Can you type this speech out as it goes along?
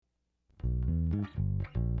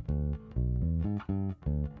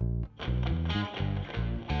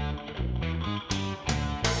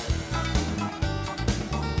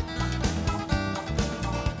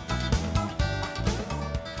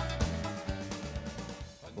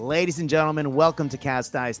Ladies and gentlemen, welcome to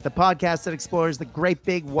Cast Dice, the podcast that explores the great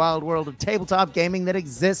big wild world of tabletop gaming that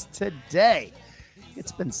exists today.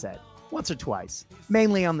 It's been said once or twice,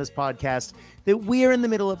 mainly on this podcast, that we're in the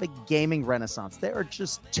middle of a gaming renaissance. There are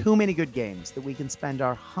just too many good games that we can spend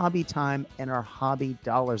our hobby time and our hobby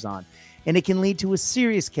dollars on, and it can lead to a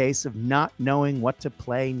serious case of not knowing what to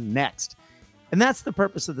play next. And that's the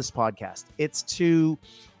purpose of this podcast. It's to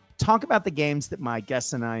talk about the games that my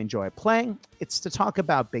guests and I enjoy playing. It's to talk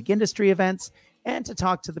about big industry events and to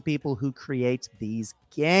talk to the people who create these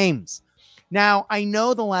games. Now, I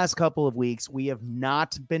know the last couple of weeks we have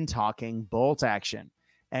not been talking bolt action.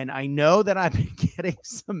 And I know that I've been getting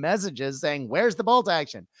some messages saying, where's the bolt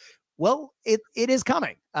action? Well, it is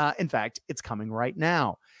coming. In fact, it's coming right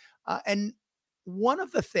now. And one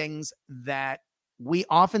of the things that we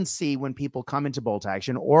often see when people come into bolt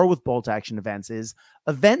action or with bolt action events is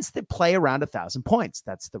events that play around 1,000 points.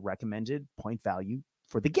 That's the recommended point value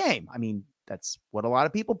for the game. I mean, that's what a lot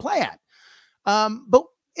of people play at. But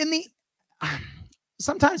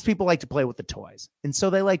sometimes people like to play with the toys. And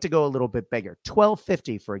so they like to go a little bit bigger.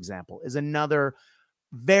 1250, for example, is another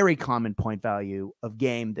very common point value of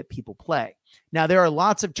game that people play. Now, there are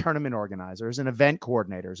lots of tournament organizers and event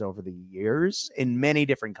coordinators over the years in many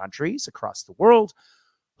different countries across the world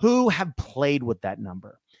who have played with that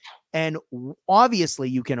number. And obviously,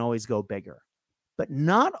 you can always go bigger, but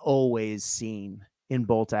not always seen in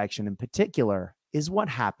bolt action in particular is what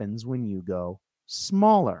happens when you go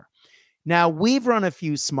smaller. Now, we've run a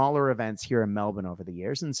few smaller events here in Melbourne over the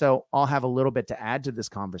years, and so I'll have a little bit to add to this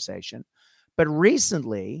conversation. But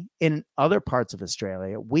recently, in other parts of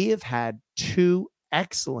Australia, we have had two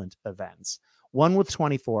excellent events, one with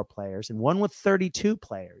 24 players and one with 32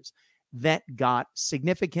 players that got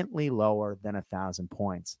significantly lower than 1,000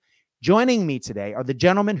 points. Joining me today are the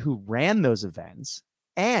gentlemen who ran those events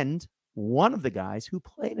and one of the guys who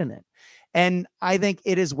played in it. And I think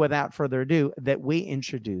it is without further ado that we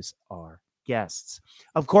introduce our guests.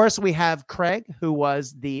 Of course, we have Craig, who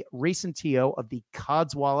was the recent TO of the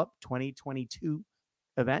Codswallop 2022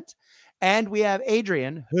 event. And we have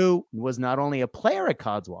Adrian, who was not only a player at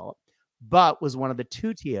Codswallop, but was one of the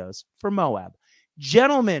two TOs for Moab.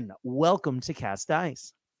 Gentlemen, welcome to Cast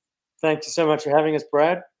Dice. Thank you so much for having us,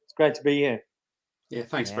 Brad. It's great to be here. Yeah,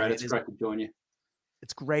 thanks, Brad. It's great to join you.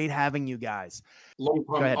 It's great having you guys. Long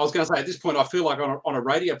time. I was going to say, at this point, I feel like on a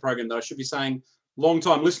radio program that I should be saying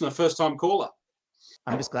long-time listener, first-time caller.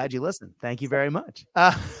 I'm just glad you listened. Thank you very much.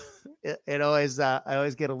 It always, I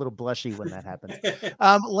always get a little blushy when that happens.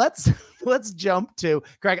 Let's jump to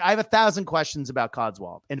Craig. I have 1,000 questions about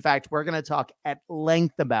Codswallop. In fact, we're going to talk at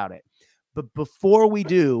length about it. But before we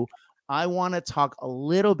do, I want to talk a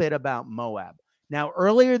little bit about Moab. Now,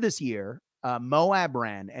 earlier this year, Moab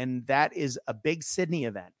ran, and that is a big Sydney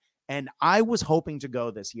event. And I was hoping to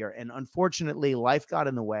go this year, and unfortunately, life got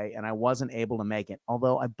in the way, and I wasn't able to make it,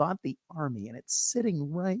 although I bought the Army, and it's sitting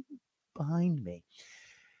right behind me.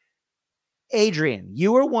 Adrian,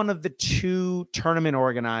 you were one of the two tournament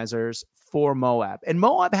organizers for Moab, and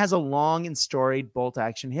Moab has a long and storied bolt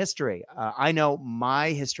action history. I know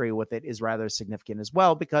my history with it is rather significant as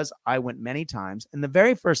well, because I went many times, and the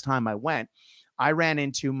very first time I went, I ran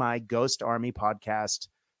into my Ghost Army podcast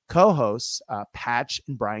co-hosts, Patch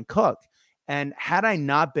and Brian Cook. And had I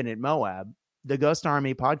not been at Moab, the Ghost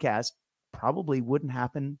Army podcast probably wouldn't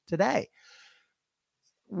happen today.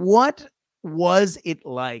 What was it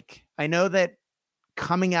like? I know that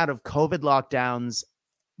coming out of COVID lockdowns,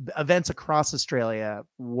 events across Australia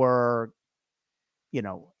were,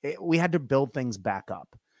 we had to build things back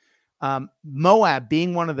up. Moab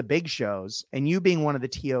being one of the big shows and you being one of the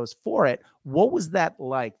TOs for it, what was that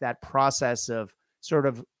like, that process of sort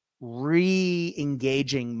of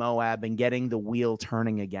re-engaging Moab and getting the wheel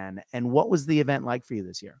turning again? And what was the event like for you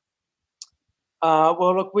this year?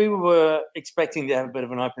 Well, look, we were expecting to have a bit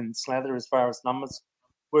of an open slather as far as numbers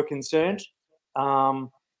were concerned.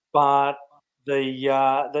 But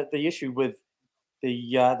the issue with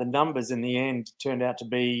the numbers in the end turned out to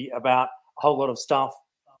be about a whole lot of stuff,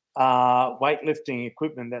 weightlifting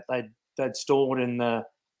equipment that they'd stored in the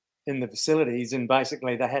facilities, and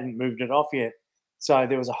basically they hadn't moved it off yet. So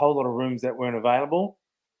there was a whole lot of rooms that weren't available.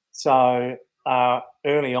 So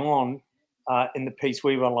early on in the piece,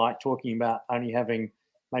 we were talking about only having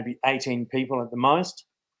maybe 18 people at the most.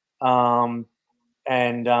 And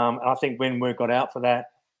I think when word got out for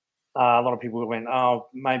that, a lot of people went, oh,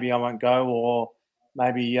 maybe I won't go, or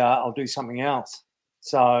maybe I'll do something else.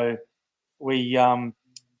 So we, I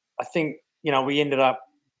think, we ended up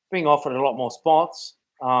being offered a lot more spots.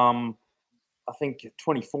 I think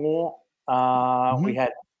 24. We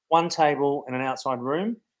had one table in an outside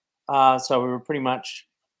room. So we were pretty much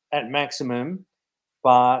at maximum,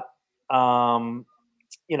 but Moab's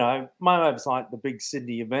like the big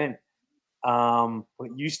Sydney event. Well,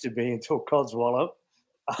 it used to be until Codswallop.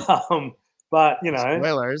 But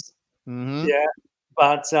spoilers. Mm-hmm. Yeah,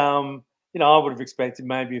 but I would have expected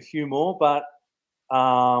maybe a few more, but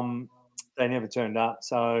they never turned up.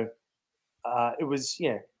 So it was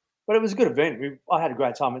but it was a good event. I had a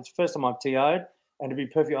great time. It's the first time I've TO'd, and to be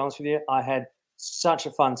perfectly honest with you, I had such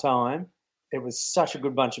a fun time. It was such a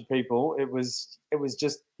good bunch of people. It was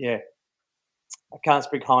just I can't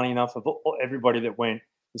speak highly enough of everybody that went.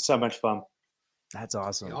 It was so much fun. That's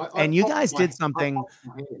awesome. Yeah, and you guys did something.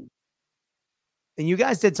 And you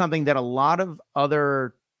guys did something that a lot of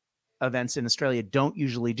other events in Australia don't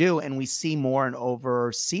usually do, and we see more in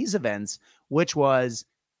overseas events, which was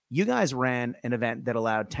you guys ran an event that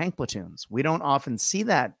allowed tank platoons. We don't often see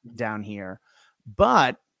that down here,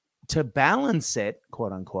 but to balance it,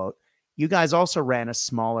 quote unquote, you guys also ran a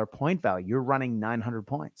smaller point value. You're running 900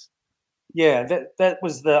 points. Yeah, that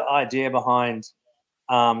was the idea behind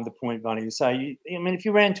the point value. So, if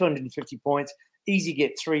you ran 250 points, easy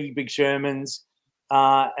get 3 big Shermans,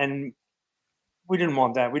 and we didn't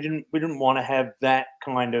want that. We didn't want to have that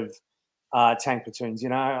kind of tank platoons.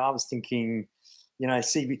 I was thinking,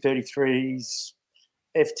 CB33s,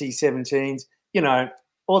 FT17s,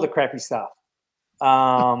 all the crappy stuff.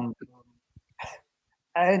 And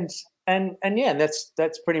that's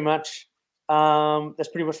pretty much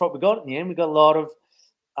what we got in the end. We got a lot of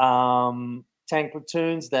tank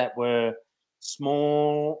platoons that were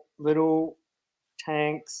small little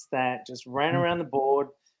tanks that just ran around the board,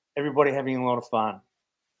 everybody having a lot of fun.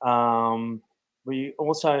 We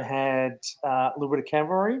also had a little bit of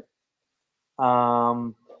cavalry,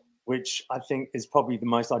 which I think is probably the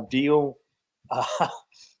most ideal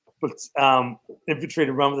infantry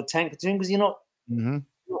to run with a tank platoon, because you're not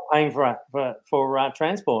paying for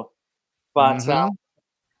transport. But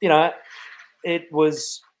it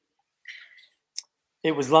was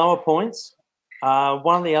lower points.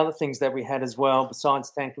 One of the other things that we had as well,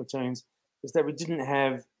 besides tank platoons, is that we didn't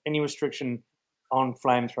have any restriction on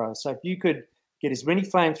flamethrowers. So if you could get as many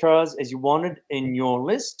flamethrowers as you wanted in your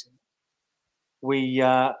list, we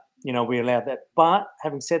allowed that. But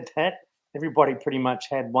having said that, everybody pretty much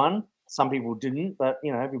had one. Some people didn't, but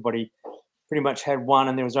everybody pretty much had one,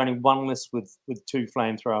 and there was only one list with 2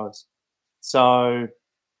 flamethrowers. So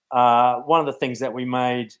one of the things that we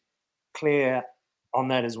made clear on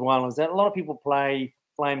that as well is that a lot of people play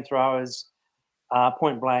flamethrowers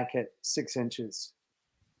point blank at 6 inches.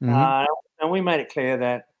 And we made it clear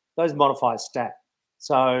that those modifiers stack.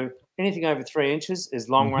 So anything over 3 inches is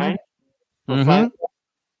long range for flamethrower,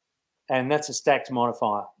 and that's a stacked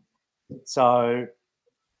modifier. So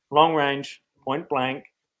long range, point blank,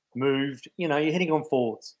 moved, you're hitting on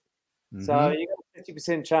forwards. So you got a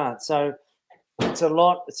 50% chance. So it's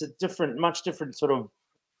much different sort of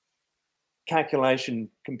calculation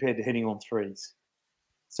compared to hitting on 3s.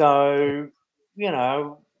 So,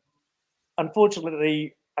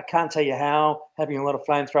 unfortunately, I can't tell you how having a lot of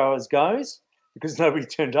flamethrowers goes, because nobody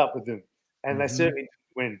turned up with them, and they certainly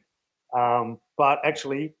didn't win. But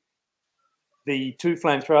actually, the 2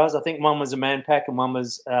 flamethrowers, I think one was a man pack and one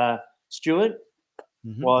was Stuart,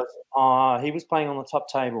 he was playing on the top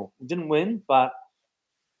table. He didn't win, but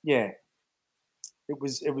yeah, it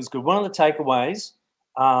was good. One of the takeaways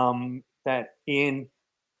that Ian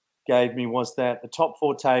gave me was that the top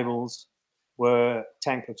 4 tables were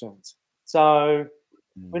tank platoons. So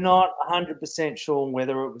we're not 100% sure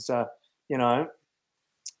whether it was a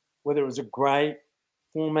great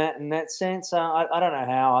format in that sense. I don't know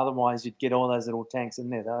how otherwise you'd get all those little tanks in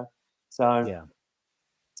there, though. So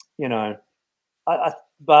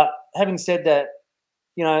but having said that,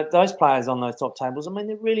 those players on those top tables,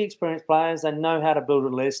 they're really experienced players. They know how to build a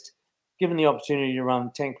list. Given the opportunity to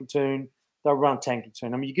run tank platoon, they'll run tank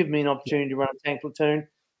platoon. You give me an opportunity to run a tank platoon,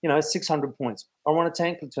 600 points. I run a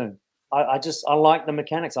tank platoon. I like the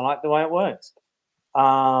mechanics. I like the way it works.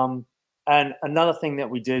 And another thing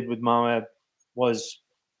that we did with Moab was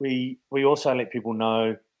we also let people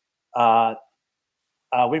know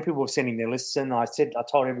when people were sending their lists in. I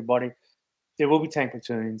told everybody there will be tank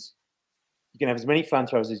platoons. You can have as many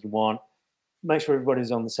flamethrowers as you want. Make sure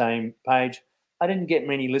everybody's on the same page. I didn't get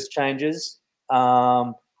many list changes.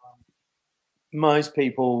 Most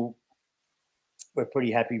people were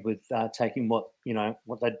pretty happy with taking what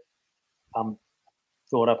they'd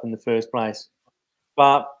thought up in the first place.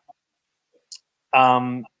 But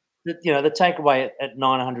the takeaway at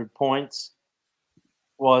 900 points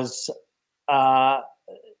was they're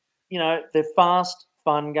fast,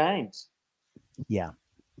 fun games. Yeah,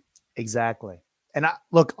 exactly. And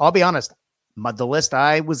look, I'll be honest, the list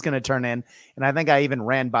I was going to turn in, and I think I even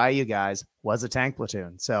ran by you guys, was a tank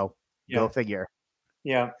platoon. So go figure.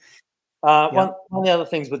 Yeah. One of the other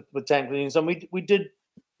things with tank platoons, and we did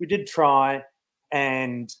try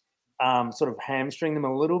and sort of hamstring them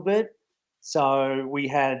a little bit. So we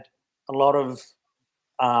had a lot of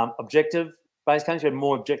objective-based games. We had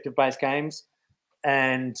more objective-based games,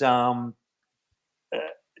 and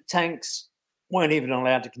tanks weren't even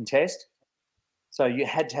allowed to contest. So you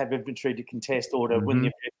had to have infantry to contest or to win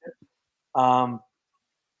the objective.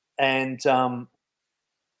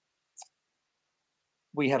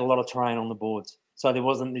 We had a lot of terrain on the boards. So there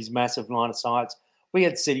wasn't these massive line of sights. We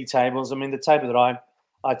had city tables. I mean, the table that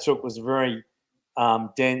I took was a very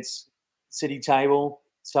dense city table.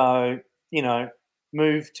 So,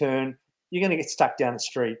 move, turn, you're going to get stuck down the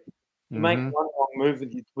street. You make one wrong move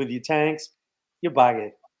with your tanks, you're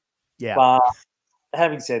buggered. Yeah. But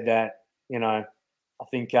having said that, I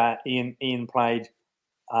think Ian played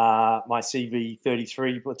my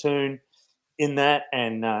CV33 platoon in that,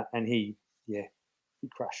 and he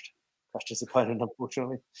crushed his opponent,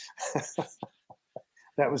 unfortunately.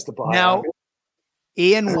 That was the buy. Now,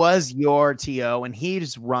 Ian was your TO, and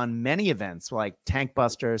he's run many events like Tank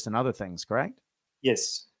Busters and other things, correct?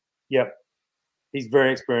 Yes. Yep. He's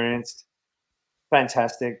very experienced.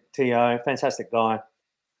 Fantastic TO. Fantastic guy.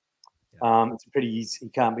 It's a pity he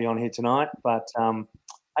can't be on here tonight, but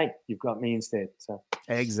hey, you've got me instead. So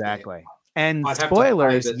exactly. And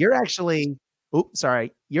spoilers, you're actually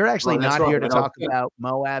not here to talk about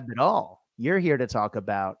Moab at all. You're here to talk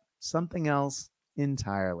about something else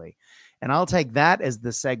entirely. And I'll take that as the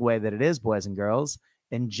segue that it is, boys and girls,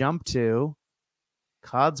 and jump to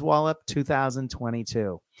Codswallop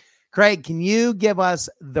 2022. Craig, can you give us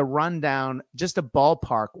the rundown, just a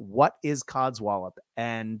ballpark? What is Codswallop?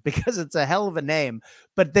 And because it's a hell of a name,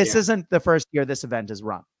 but this isn't the first year this event is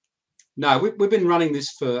run. No, we've been running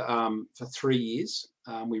this for 3 years.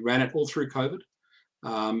 We ran it all through COVID,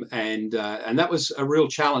 and that was a real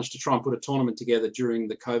challenge to try and put a tournament together during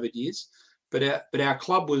the COVID years. But our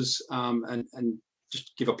club was, and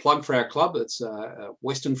just give a plug for our club. It's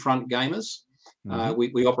Western Front Gamers.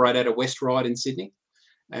 We operate out of West Ryde in Sydney.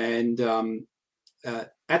 And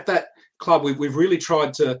at that club, we've really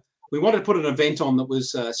tried to, we wanted to put an event on that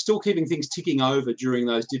was still keeping things ticking over during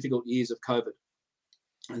those difficult years of COVID.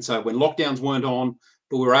 And so when lockdowns weren't on,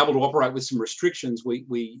 but we were able to operate with some restrictions,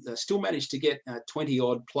 we still managed to get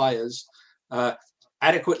 20-odd players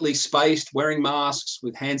adequately spaced, wearing masks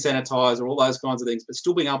with hand sanitizer, all those kinds of things, but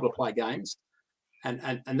still being able to play games. And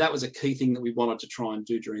that was a key thing that we wanted to try and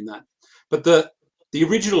do during that. But the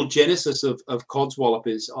original genesis of Codswallop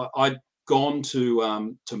is I'd gone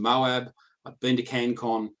to Moab, I'd been to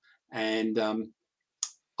CanCon, and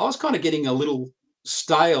I was kind of getting a little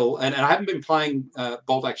stale, and I haven't been playing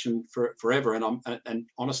bolt action forever, and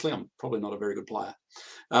honestly, I'm probably not a very good player.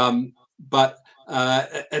 But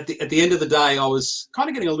at the end of the day, I was kind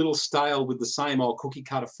of getting a little stale with the same old cookie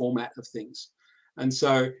cutter format of things. And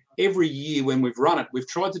so every year when we've run it, we've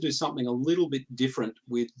tried to do something a little bit different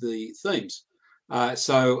with the themes.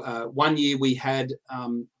 So one year we had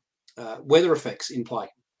weather effects in play.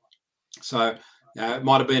 So it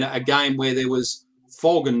might have been a game where there was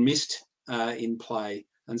fog and mist in play.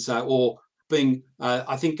 And so, or being,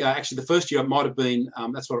 I think actually the first year it might have been,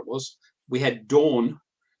 that's what it was. We had dawn.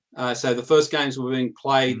 So the first games were being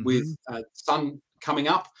played with sun coming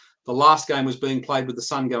up. The last game was being played with the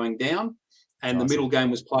sun going down. And the middle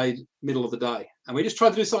game was played middle of the day. And we just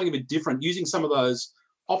tried to do something a bit different, using some of those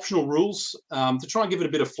optional rules to try and give it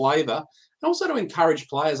a bit of flavour, and also to encourage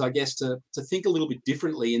players, I guess, to think a little bit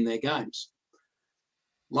differently in their games.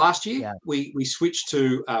 Last year, we switched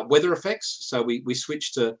to weather effects. So we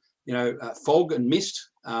switched to fog and mist,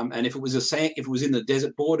 and if it was in the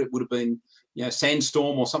desert board, it would have been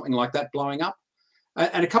sandstorm or something like that blowing up,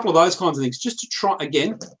 and a couple of those kinds of things, just to try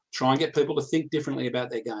and get people to think differently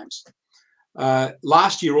about their games.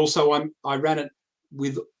 Last year also, I ran it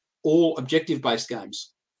with all objective-based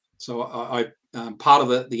games. So I part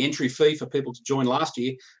of the entry fee for people to join last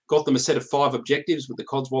year, got them a set of 5 objectives with the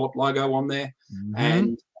Codswallop logo on there,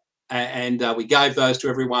 and we gave those to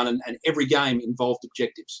everyone, and every game involved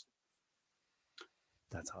objectives.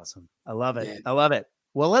 That's awesome. I love it. Yeah. I love it.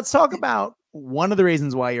 Well, let's talk about one of the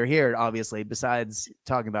reasons why you're here, obviously, besides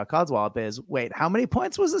talking about Codswallop, is, wait, how many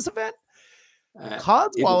points was this event?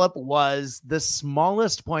 Codswallop was the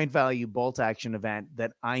smallest point value bolt action event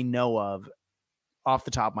that I know of off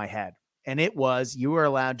the top of my head. And it was, you were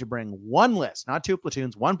allowed to bring one list, not 2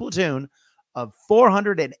 platoons, 1 platoon of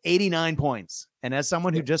 489 points. And as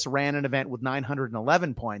someone who just ran an event with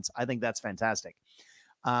 911 points, I think that's fantastic.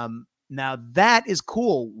 Now that is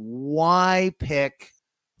cool. Why pick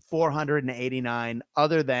 489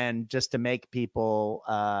 other than just to make people,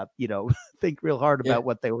 think real hard about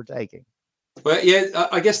what they were taking? Well, yeah,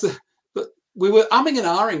 I guess we were umming and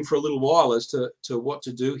ahhing for a little while as to what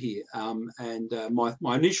to do here.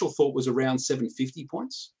 My initial thought was around 750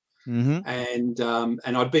 points. Mm-hmm.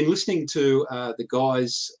 And I'd been listening to the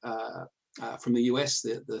guys from the US,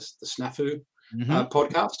 the Snafu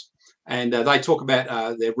podcast, and they talk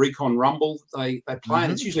about their Recon Rumble they play,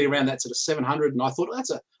 and it's usually around that sort of 700. And I thought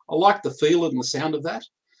I like the feel and the sound of that.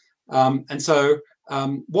 And so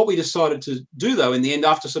what we decided to do, though, in the end,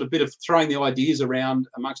 after sort of a bit of throwing the ideas around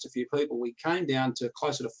amongst a few people, we came down to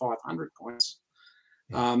closer to 500 points,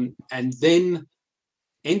 and then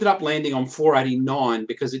ended up landing on 489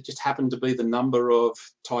 because it just happened to be the number of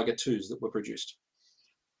Tiger 2s that were produced.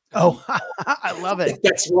 Oh, I love it.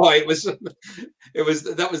 That's why it was.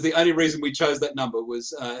 That was the only reason we chose that number. Was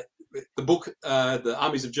the book, the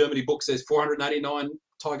Armies of Germany book, says 489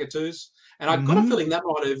 Tiger 2s, and I've got a feeling that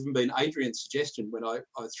might have even been Adrian's suggestion when I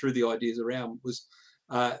threw the ideas around. Was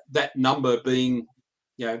that number being,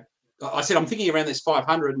 I said I'm thinking around this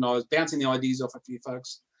 500, and I was bouncing the ideas off a few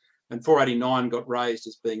folks, and 489 got raised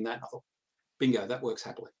as being that. And I thought, bingo, that works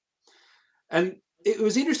happily. And it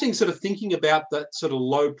was interesting sort of thinking about that sort of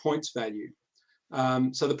low points value.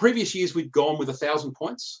 So the previous years we'd gone with 1,000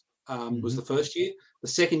 points was the first year. The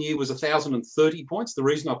second year was 1,030 points. The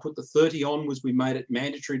reason I put the 30 on was we made it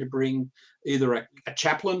mandatory to bring either a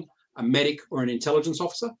chaplain, a medic, or an intelligence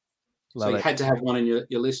officer. So you had to have one in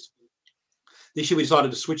your list. This year we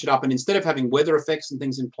decided to switch it up, and instead of having weather effects and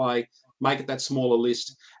things in play, make it that smaller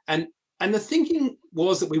list. And the thinking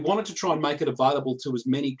was that we wanted to try and make it available to as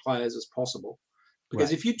many players as possible.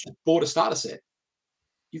 Because if you just bought a starter set,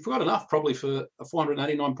 you've got enough probably for a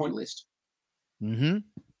 489 point list. Mm-hmm.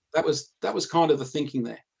 That was kind of the thinking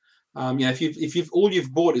there. If you've all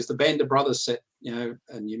you've bought is the Band of Brothers set,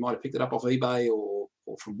 and you might have picked it up off eBay or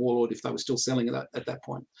from Warlord if they were still selling it at that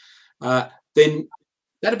point, then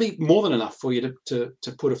that'd be more than enough for you to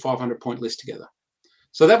put a 500 point list together.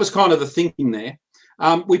 So that was kind of the thinking there.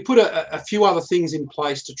 We put a few other things in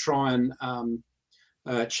place to try and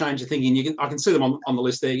change the thinking. I can see them on the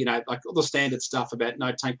list there, like all the standard stuff about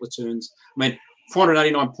no tank platoons. I mean,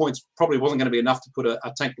 489 points probably wasn't going to be enough to put a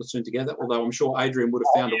tank platoon together, although I'm sure Adrian would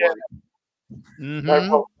have found a way. Mm-hmm. No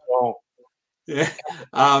problem. Yeah.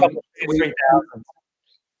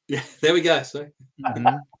 Yeah, there we go. So,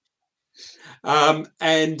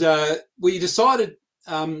 we decided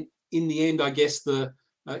in the end, I guess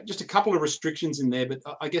just a couple of restrictions in there, but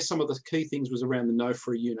I guess some of the key things was around the no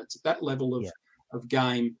free units. At that level of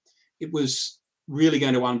game, it was really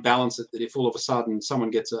going to unbalance it, that if all of a sudden someone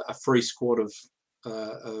gets a free squad of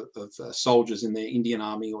soldiers in their Indian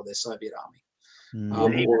army or their Soviet army,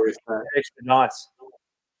 or if extra dice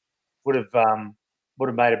would have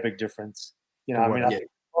made a big difference. What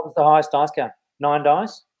was the highest dice count? 9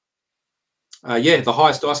 dice. The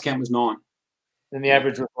highest dice count was 9. And the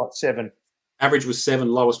average was what, 7? Average was 7.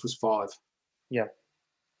 Lowest was 5. Yeah.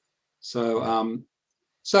 So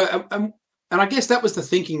and I guess that was the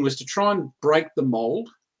thinking, was to try and break the mold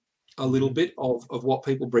a little bit of what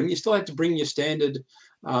people bring. You still had to bring your standard,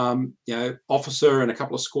 officer and a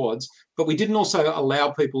couple of squads, but we didn't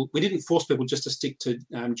we didn't force people just to stick to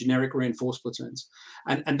generic reinforced platoons.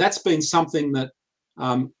 And that's been something that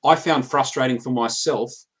I found frustrating for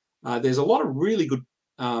myself. There's a lot of really good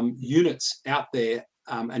units out there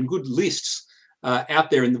and good lists out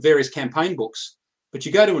there in the various campaign books. But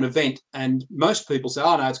you go to an event and most people say,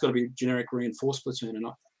 "Oh no, it's got to be a generic reinforced platoon."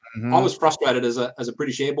 And I was frustrated as a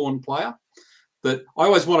British airborne player that I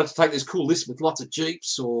always wanted to take this cool list with lots of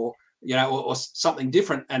jeeps or something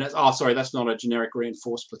different, and it's that's not a generic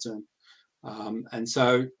reinforced platoon. And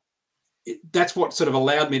so that's what sort of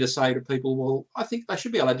allowed me to say to people, well, I think they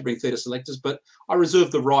should be allowed to bring theatre selectors, but I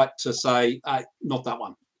reserve the right to say, not that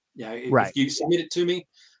one. If you submit it to me,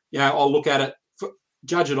 I'll look at it,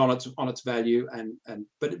 judge it on its value,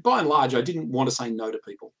 but by and large, I didn't want to say no to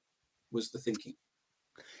people, was the thinking.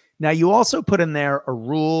 Now, you also put in there a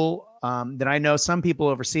rule that I know some people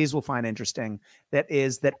overseas will find interesting, that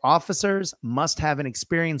is that officers must have an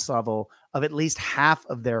experience level of at least half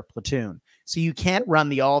of their platoon. So you can't run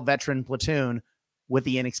the all-veteran platoon with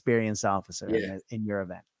the inexperienced officer in your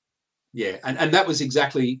event. Yeah, and that was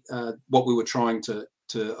exactly what we were trying to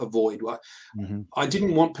avoid. I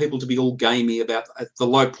didn't want people to be all gamey about the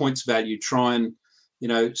low points value, try and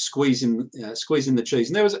squeeze in the cheese.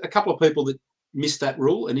 And there was a couple of people that missed that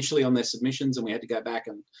rule initially on their submissions, and we had to go back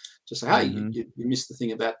and just say, hey, you missed the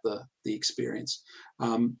thing about the experience.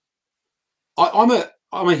 I'm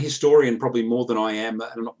I'm a historian probably more than I am.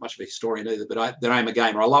 I'm not much of a historian either, but I am a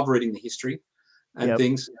gamer. I love reading the history and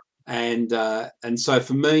things. And so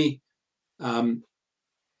for me,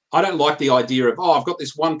 I don't like the idea of, I've got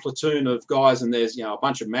this one platoon of guys and there's, a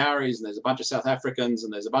bunch of Maoris and there's a bunch of South Africans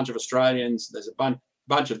and there's a bunch of Australians. There's a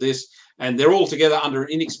bunch of this, and they're all together under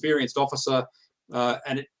an inexperienced officer.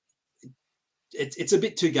 And it's a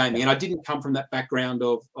bit too gamey. And I didn't come from that background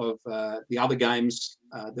of the other games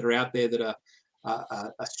that are out there that are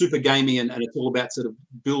super gamey and it's all about sort of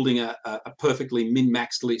building a perfectly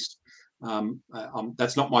min-maxed list.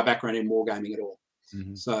 That's not my background in wargaming at all.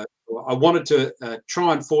 Mm-hmm. So I wanted to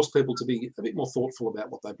try and force people to be a bit more thoughtful about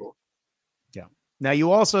what they bought. Yeah. Now,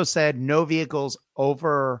 you also said no vehicles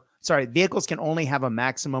vehicles can only have a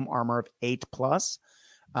maximum armor of 8+.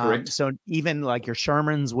 Correct. So even like your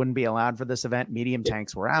Shermans wouldn't be allowed for this event. Medium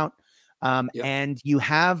tanks were out. And you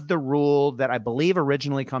have the rule that I believe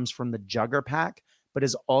originally comes from the Jugger pack, but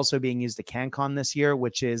is also being used at CanCon this year,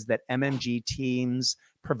 which is that MMG teams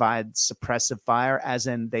provide suppressive fire, as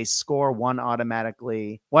in they score one automatic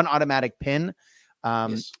pin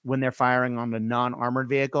when they're firing on a non-armored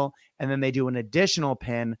vehicle, and then they do an additional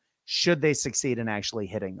pin should they succeed in actually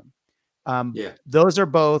hitting them. Those are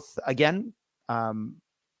both, again,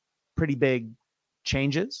 pretty big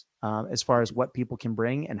changes as far as what people can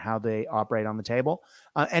bring and how they operate on the table.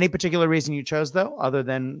 Any particular reason you chose, though, other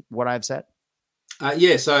than what I've said?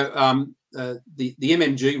 So the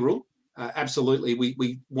MMG rule, absolutely.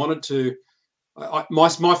 We wanted to.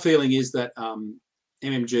 My feeling is that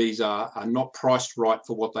MMGs are not priced right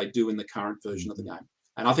for what they do in the current version of the game,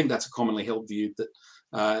 and I think that's a commonly held view that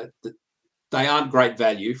they aren't great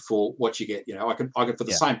value for what you get. I could for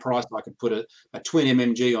the same price, I could put a twin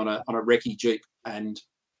MMG on a recce Jeep, and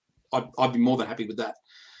I'd be more than happy with that.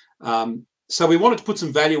 So we wanted to put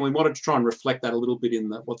some value, and we wanted to try and reflect that a little bit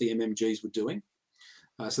in what the MMGs were doing.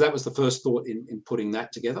 So that was the first thought in putting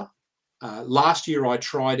that together. Last year, I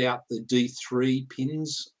tried out the D3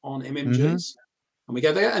 pins on MMGs, and we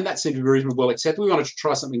go there, and that seemed to be reasonably well accepted. We wanted to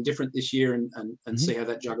try something different this year and see how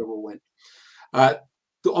that Jugger rule went.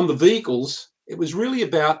 On the vehicles, it was really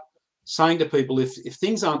about saying to people, if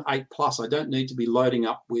things aren't 8+, I don't need to be loading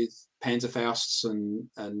up with Panzerfausts and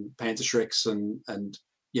Panzerschrecks and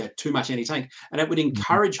too much anti-tank. And it would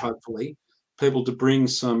encourage, hopefully, people to bring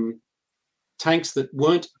some tanks that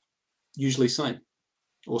weren't usually seen,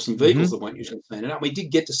 or some vehicles that weren't usually seen. And we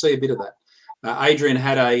did get to see a bit of that. Adrian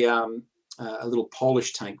had a little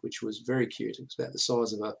Polish tank, which was very cute. It was about the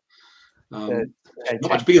size of not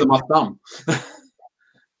much bigger than my thumb.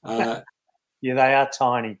 They are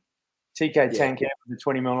tiny. TK tank with the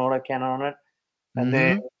 20mm autocannon on it, and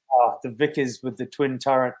then the Vickers with the twin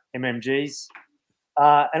turret MMGs,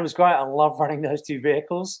 and it was great. I love running those two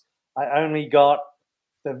vehicles.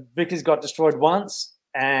 The Vickers got destroyed once,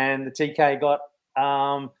 and the TK got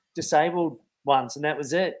disabled once, and that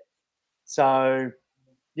was it. So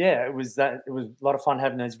it was a lot of fun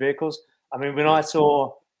having those vehicles. I mean, when I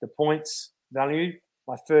saw the points value,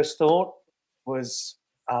 my first thought was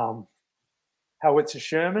Howitzer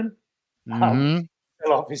Sherman. Well,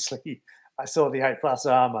 obviously, I saw the 8+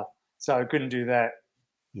 armor, so I couldn't do that.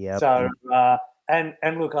 Yeah. So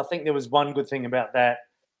and look, I think there was one good thing about that,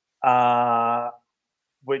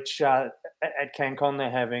 which at CanCon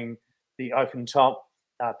they're having the open top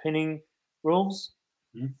pinning rules.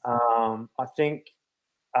 I think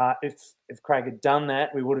if Craig had done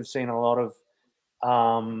that, we would have seen a lot of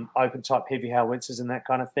open top heavy howitzers and that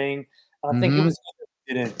kind of thing. I think it was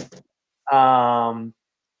didn't.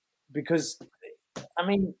 Because, I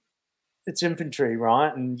mean, it's infantry,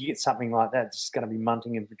 right? And you get something like that, it's just going to be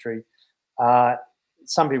munting infantry.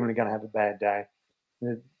 Some people are going to have a bad day.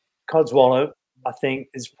 The Codswallop, I think,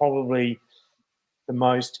 is probably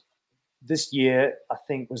this year, I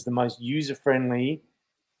think, was the most user-friendly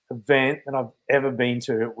event that I've ever been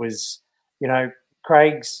to. It was, he's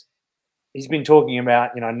been talking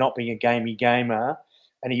about, not being a gamey gamer,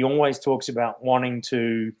 and he always talks about wanting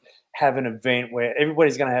to have an event where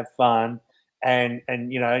everybody's going to have fun and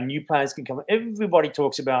new players can come. Everybody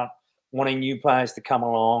talks about wanting new players to come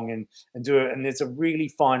along and do it. And there's a really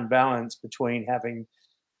fine balance between having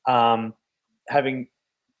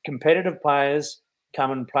competitive players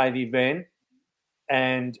come and play the event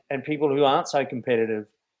and people who aren't so competitive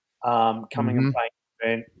coming and playing the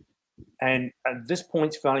event. And this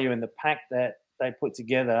points value in the pack that they put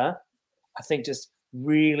together, I think just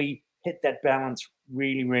really hit that balance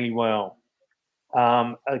really, really well.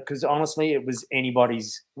 Because honestly, it was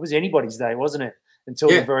anybody's day, wasn't it? Until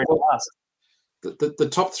the very last. The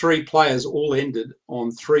top 3 players all ended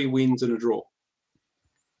on 3 wins and a draw.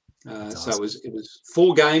 So it was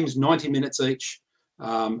 4 games, 90 minutes each.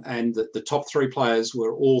 and the top three players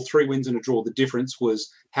were all 3 wins and a draw. The difference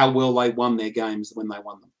was how well they won their games when they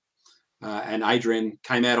won them. And Adrian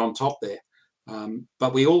came out on top there.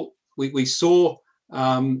 But we saw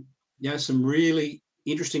some really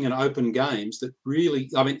interesting and open games that really,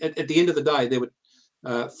 I mean, at the end of the day, there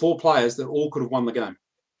were 4 players that all could have won the game,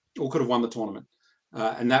 all could have won the tournament.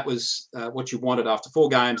 And that was what you wanted after 4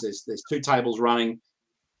 games. There's 2 tables running.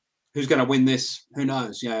 Who's going to win this? Who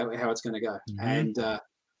knows? How it's going to go. Mm-hmm. And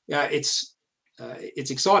it's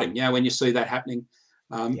exciting. When you see that happening.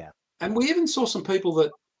 And we even saw some people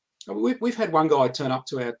that we've had one guy turn up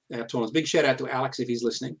to our tournaments. Big shout out to Alex if he's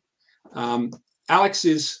listening. Alex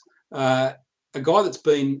is a guy that's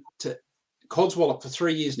been to Codswallop for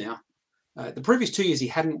 3 years now. The previous 2 years he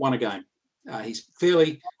hadn't won a game. He's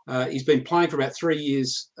been playing for about 3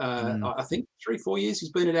 years. I think 3-4 years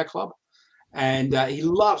he's been at our club. And he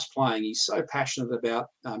loves playing. He's so passionate about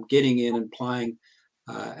getting in and playing.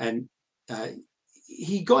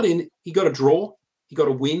 He got in. He got a draw. He got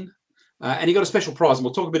a win. And he got a special prize. And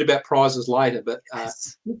we'll talk a bit about prizes later. But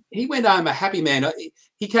he went home a happy man.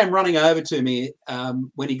 He came running over to me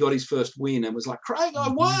when he got his first win and was like, "Craig, I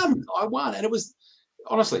won. And it was,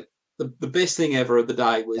 honestly, the best thing ever of the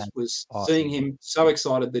day was awesome. Seeing him so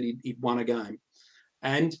excited that he'd won a game.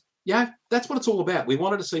 And that's what it's all about. We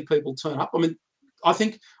wanted to see people turn up. I mean, I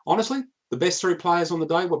think, honestly, the best 3 players on the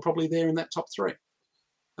day were probably there in that top 3.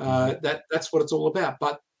 That's what it's all about.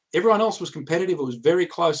 But everyone else was competitive. It was very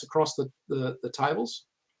close across the tables.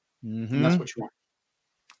 Mm-hmm. And that's what you want.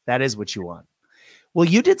 That is what you want. Well,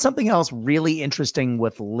 you did something else really interesting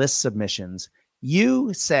with list submissions.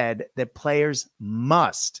 You said that players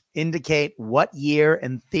must indicate what year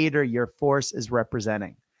and theater your force is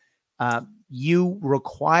representing. You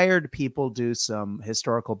required people do some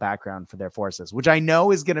historical background for their forces, which I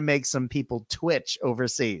know is going to make some people twitch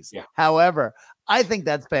overseas. Yeah. However, I think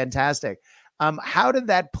that's fantastic. How did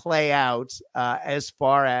that play out as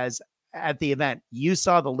far as at the event? You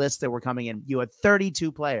saw the list that were coming in. You had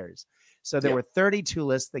 32 players. So there were 32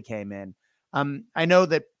 lists that came in. I know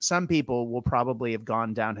that some people will probably have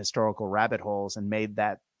gone down historical rabbit holes and made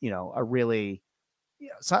that, a really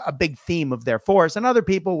a big theme of their force, and other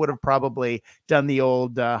people would have probably done the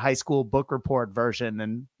old high school book report version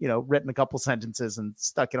and, written a couple sentences and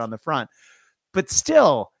stuck it on the front. But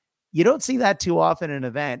still, you don't see that too often in an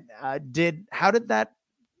event. How did that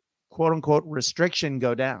quote unquote restriction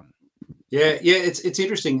go down? Yeah. It's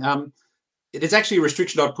interesting. It is actually a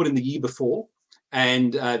restriction I put in the year before,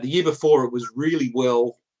 and the year before it was really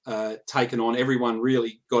well taken on. Everyone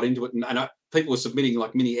really got into it, and people were submitting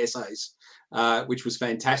like mini essays. Which was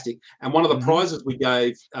fantastic. And one of the prizes we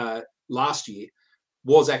gave last year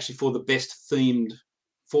was actually for the best themed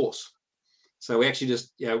force. So we actually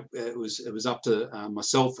just, it was up to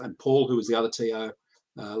myself and Paul, who was the other TO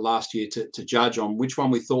last year, to judge on which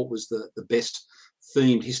one we thought was the best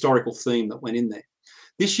themed, historical theme that went in there.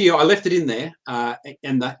 This year I left it in there,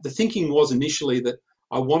 and the thinking was initially that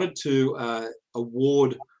I wanted to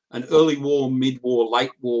award an early war, mid-war,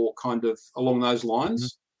 late war kind of along those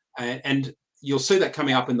lines. And you'll see that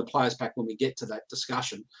coming up in the players pack when we get to that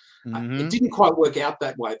discussion. It didn't quite work out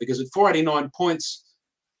that way because at 489 points,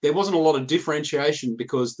 there wasn't a lot of differentiation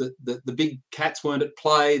because the big cats weren't at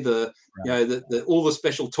play. All the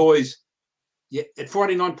special toys. Yeah, at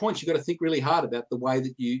 489 points, you've got to think really hard about the way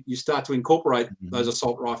that you start to incorporate those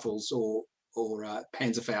assault rifles or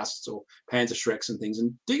Panzerfausts or Panzerschrecks and things.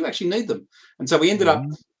 And do you actually need them? And so we ended up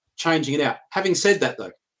changing it out. Having said that,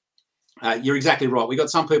 though, you're exactly right. We got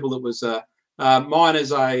some people that was mine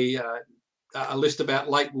is a list about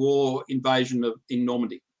late war invasion in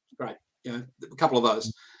Normandy. Great, a couple of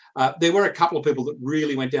those. There were a couple of people that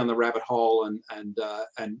really went down the rabbit hole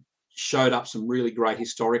and showed up some really great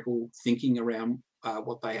historical thinking around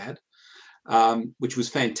what they had, which was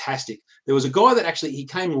fantastic. There was a guy that actually he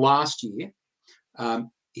came last year.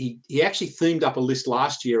 He actually themed up a list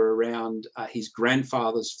last year around his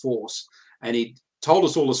grandfather's force, and he told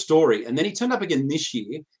us all a story. And then he turned up again this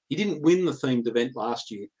year. He didn't win the themed event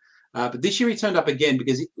last year. But this year he turned up again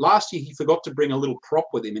because last year he forgot to bring a little prop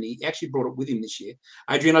with him, and he actually brought it with him this year.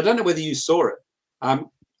 Adrian, I don't know whether you saw it.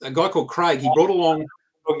 A guy called Craig, he brought along...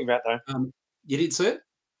 Talking about, though. You didn't see it?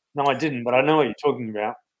 No, I didn't, but I know what you're talking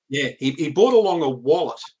about. Yeah, he brought along a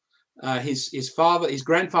wallet. His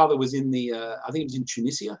grandfather was in I think he was in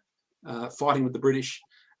Tunisia, fighting with the British,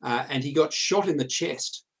 and he got shot in the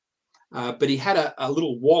chest. But he had a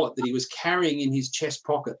little wallet that he was carrying in his chest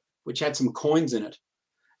pocket, which had some coins in it.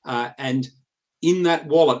 And in that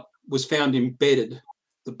wallet was found embedded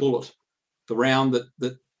the bullet, the round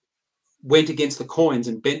that went against the coins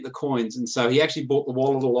and bent the coins. And so he actually brought the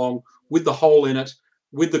wallet along with the hole in it,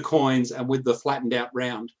 with the coins and with the flattened out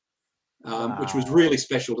round, which was really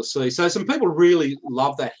special to see. So some people really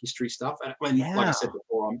love that history stuff. And I mean, like I said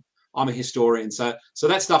before, I'm a historian, so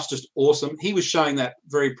that stuff's just awesome. He was showing that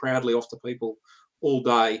very proudly off to people all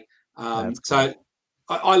day. So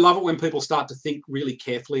I love it when people start to think really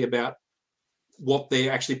carefully about what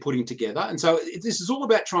they're actually putting together. And so this is all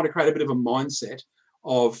about trying to create a bit of a mindset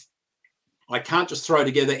of, I can't just throw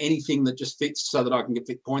together anything that just fits so that I can get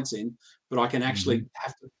fit points in, but I can actually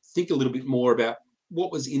have to think a little bit more about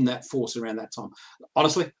what was in that force around that time.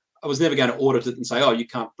 Honestly, I was never going to audit it and say, oh, you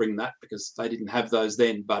can't bring that because they didn't have those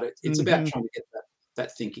then. But it's about trying to get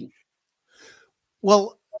that thinking.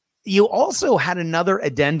 Well, you also had another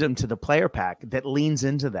addendum to the player pack that leans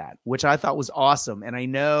into that, which I thought was awesome. And I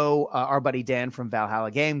know our buddy Dan from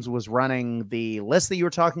Valhalla Games was running the list that you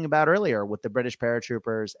were talking about earlier with the British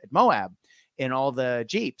paratroopers at Moab in all the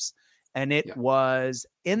Jeeps. And it was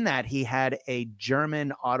in that he had a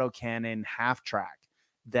German autocannon half track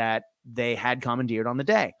that they had commandeered on the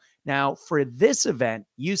day. Now, for this event,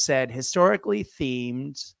 you said historically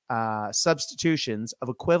themed substitutions of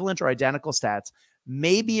equivalent or identical stats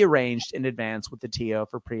may be arranged in advance with the TO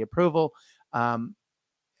for pre-approval.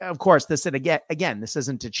 Of course, this, and again, this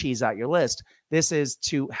isn't to cheese out your list. This is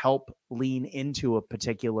to help lean into a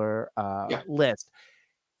particular list.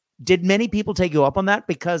 Did many people take you up on that?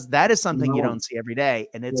 Because that is something you don't see every day,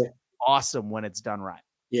 and it's awesome when it's done right.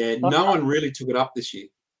 Yeah, no one really took it up this year.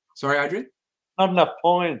 Sorry, Adrian? Not enough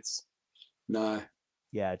points. No.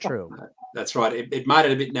 Yeah, true. That's right. It made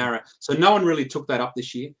it a bit narrow. So no one really took that up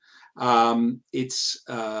this year. I'm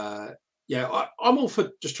all for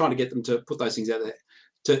just trying to get them to put those things out there.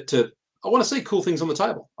 I want to see cool things on the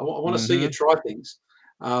table. I want to see you try things.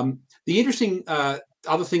 The interesting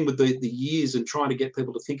other thing with the years and trying to get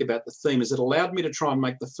people to think about the theme is it allowed me to try and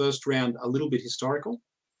make the first round a little bit historical.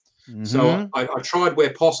 So I tried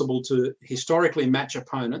where possible to historically match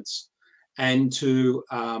opponents and to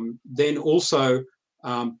then also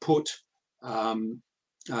put them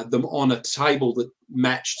on a table that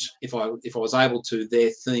matched, if I was able to,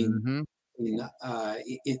 their theme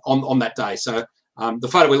on that day. So the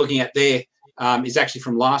photo we're looking at there is actually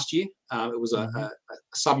from last year. It was a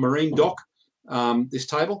submarine dock, this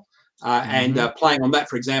table. And playing on that,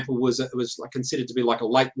 for example, was considered to be like a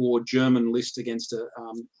late war German list against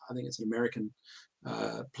I think it's an American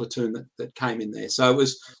platoon that came in there. So it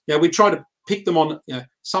was, we tried to pick them on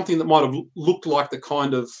something that might have looked like the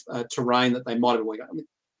kind of terrain that they might have. I mean,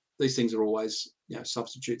 these things are always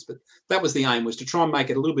substitutes, but that was the aim, was to try and make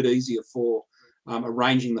it a little bit easier for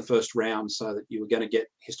arranging the first round so that you were going to get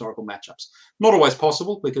historical matchups. Not always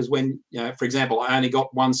possible, because when, for example, I only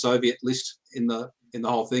got one Soviet list in the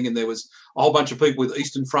whole thing, and there was a whole bunch of people with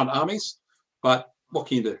Eastern Front armies. But what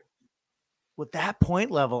can you do? With that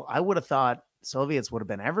point level, I would have thought Soviets would have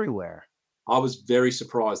been everywhere. I was very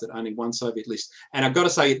surprised that only one Soviet list. And I've got to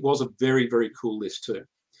say, it was a very, very cool list too.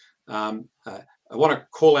 I want to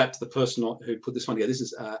call out to the person who put this one together. This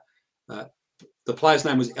is the player's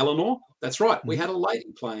name was Eleanor. That's right. We had a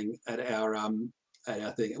lady playing at our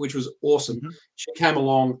thing, which was awesome. She came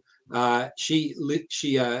along. She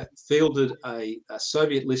fielded a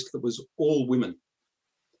Soviet list that was all women.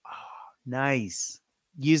 Oh, nice.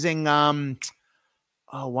 Using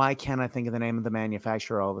why can't I think of the name of the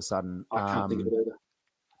manufacturer all of a sudden? I can't think of it either.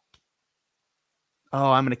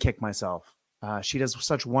 Oh, I'm going to kick myself. She does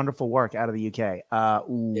such wonderful work out of the UK.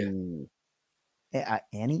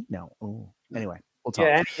 Annie? No. Ooh. Anyway, we'll talk.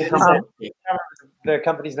 Yeah, Annie, I can't remember the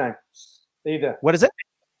company's name either. What is it?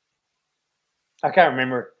 I can't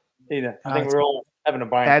remember it either. I think we're all having a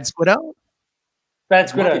brain. Bad Squiddo? Bad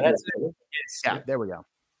Squiddo. That's it. Yes. Yeah, there we go.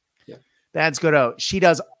 Bad Squiddo. She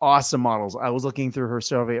does awesome models. I was looking through her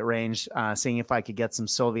Soviet range, seeing if I could get some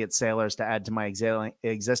Soviet sailors to add to my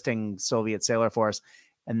existing Soviet sailor force.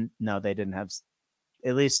 And no, they didn't have,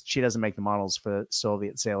 at least she doesn't make the models for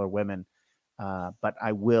Soviet sailor women. But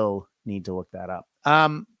I will need to look that up.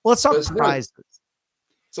 Let's talk prizes.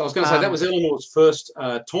 So I was going to say, that was Eleanor's first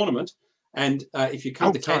tournament. And if you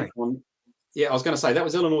come to CanCon, I was going to say, that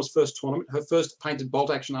was Eleanor's first tournament, her first painted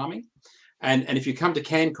bolt action army. And if you come to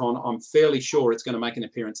CanCon, I'm fairly sure it's going to make an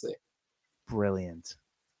appearance there. Brilliant.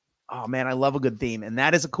 Oh, man, I love a good theme. And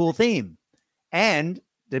that is a cool theme. And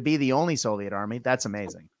to be the only Soviet army, that's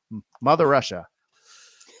amazing. Mother Russia.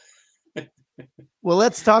 Well,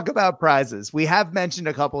 let's talk about prizes. We have mentioned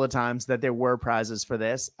a couple of times that there were prizes for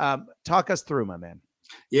this. Talk us through, my man.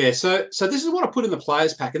 Yeah, so this is what I put in the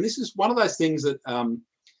players pack. And this is one of those things that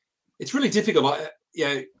it's really difficult.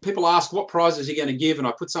 People ask, what prizes are you going to give? And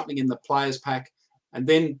I put something in the players pack. And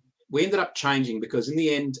then we ended up changing, because in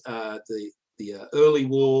the end, the early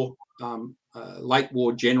war late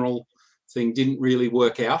war general thing didn't really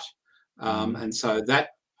work out. And so that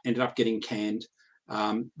ended up getting canned.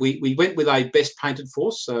 We went with a best painted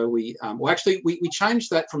force. So we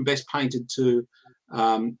changed that from best painted to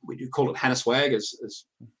we do call it Hanneswag as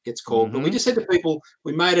gets called. But we just said to people,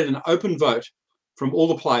 we made it an open vote from all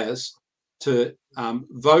the players to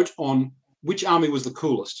vote on which army was the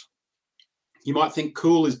coolest. You might think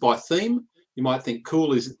cool is by theme. You might think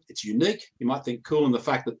cool is it's unique. You might think cool in the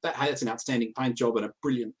fact that that's an outstanding paint job and a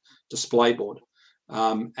brilliant display board.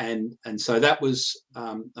 And so that was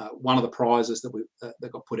one of the prizes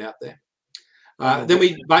that got put out there. Then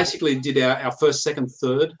we basically did our first, second,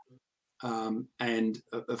 third, and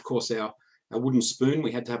of course our wooden spoon.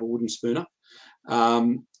 We had to have a wooden spooner.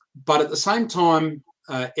 But at the same time,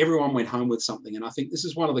 everyone went home with something. And I think this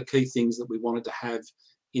is one of the key things that we wanted to have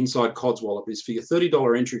inside Codswallop is for your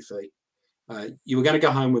 $30 entry fee, you were going to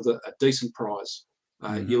go home with a decent prize.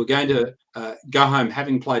 You were going to go home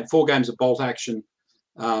having played 4 games of bolt action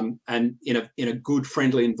and in a good,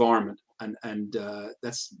 friendly environment. And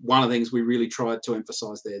that's one of the things we really tried to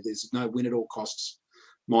emphasize there. There's no win at all costs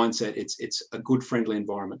mindset. It's a good, friendly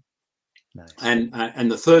environment. Nice.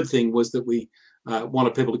 And the third thing was that we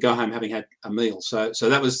wanted people to go home having had a meal. So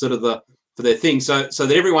that was sort of for their thing. So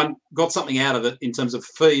that everyone got something out of it in terms of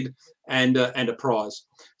feed and a prize.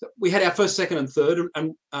 We had our first, second, and third,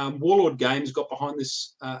 and Warlord Games got behind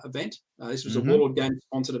this event. This was a Warlord Games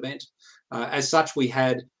sponsored event. As such, we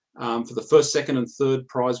had for the first, second, and third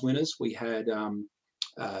prize winners, we had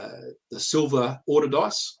the silver order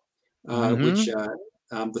dice, which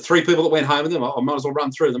the 3 people that went home with them, I might as well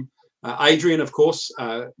run through them. Adrian, of course,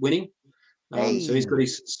 winning. So he's got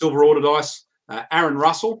his silver order dice. Aaron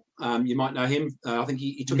Russell, you might know him. I think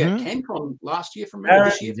he took out CanCon last year from Aaron,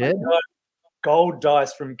 this year. Did. Gold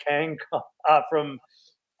dice from CanCon, from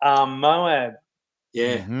Moab.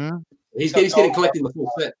 Yeah. He's getting collecting the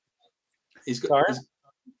full set. I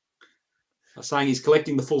was saying he's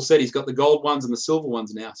collecting the full set. He's got the gold ones and the silver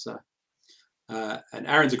ones now. So, and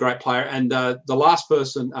Aaron's a great player. And the last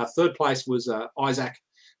person, third place, was Isaac,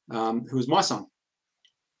 who was my son.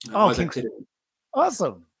 Isaac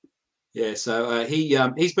awesome. Yeah, so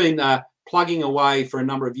he's been plugging away for a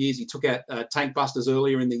number of years. He took out Tank Busters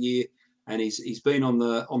earlier in the year, and he's been on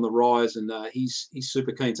the rise, and he's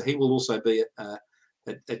super keen. So he will also be at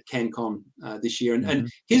CanCon this year.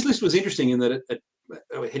 And his list was interesting in that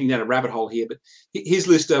we're heading down a rabbit hole here, but his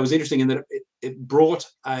list was interesting in that it brought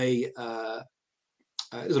is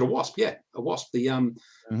it a Wasp? Yeah, a Wasp, the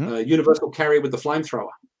universal carrier with the flamethrower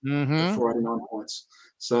for 89 points.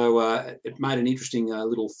 So it made an interesting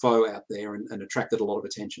little foe out there and attracted a lot of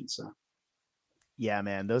attention. So, yeah,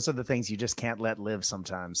 man, those are the things you just can't let live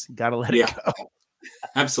sometimes. You got to let it go.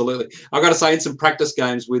 Absolutely. I got to say, in some practice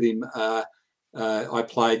games with him, I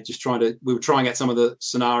played we were trying out some of the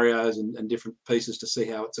scenarios and different pieces to see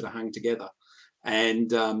how it sort of hung together.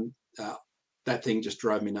 And that thing just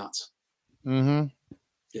drove me nuts. Yeah.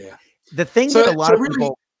 The thing that a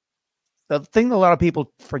lot of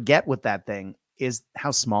people forget with that thing is how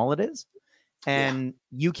small it is, and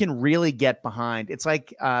you can really get behind. It's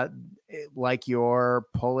like your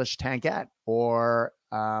Polish tankette or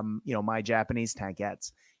my Japanese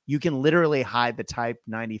tankettes. You can literally hide the Type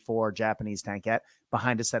 94 Japanese tankette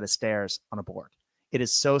behind a set of stairs on a board. It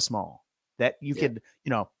is so small that you could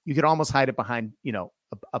almost hide it behind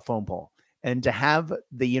a phone pole. And to have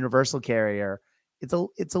the universal carrier, it's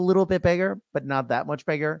a little bit bigger, but not that much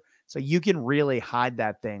bigger. So you can really hide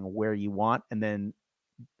that thing where you want, and then,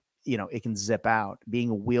 it can zip out.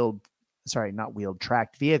 Being a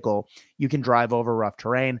tracked vehicle, you can drive over rough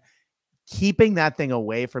terrain. Keeping that thing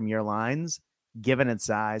away from your lines, given its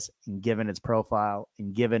size and given its profile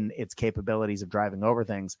and given its capabilities of driving over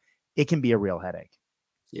things, it can be a real headache.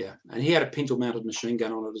 Yeah, and he had a pintle-mounted machine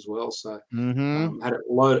gun on it as well, so had it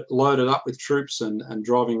loaded up with troops and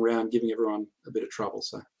driving around, giving everyone a bit of trouble.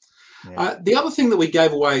 So. Yeah. The other thing that we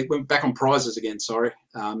gave away, went back on prizes again, sorry.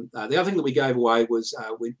 The other thing that we gave away was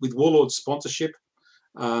with Warlord's sponsorship,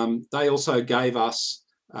 they also gave us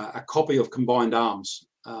a copy of Combined Arms,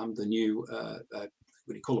 the new, what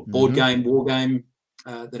do you call it, board game, war game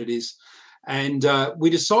that it is. And we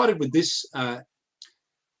decided with this,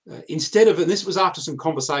 instead of, and this was after some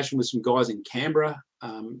conversation with some guys in Canberra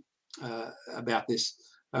about this,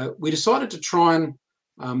 we decided to try and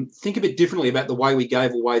think a bit differently about the way we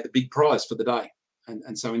gave away the big prize for the day.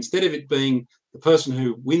 And so instead of it being the person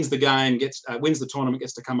who wins the game, wins the tournament,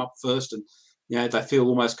 gets to come up first, and they feel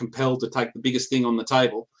almost compelled to take the biggest thing on the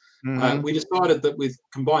table, we decided that with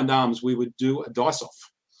Combined Arms, we would do a dice-off.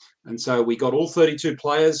 And so we got all 32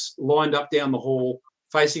 players lined up down the hall,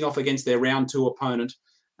 facing off against their round 2 opponent.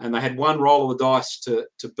 and they had one roll of the dice to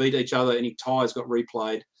beat each other. Any ties got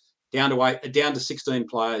replayed, down to 16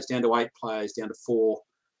 players, down to 8 players, down to 4,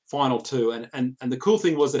 final 2. And the cool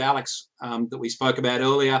thing was that Alex, that we spoke about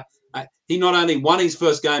earlier, he not only won his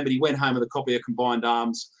first game, but he went home with a copy of Combined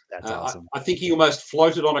Arms. That's awesome. I think he almost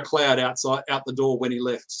floated on a cloud out the door when he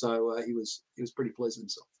left. So he was pretty pleased with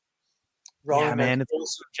himself. Rolling man, it's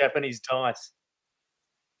awesome Japanese dice.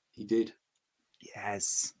 He did.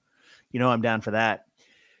 Yes. I'm down for that.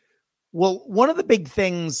 Well, one of the big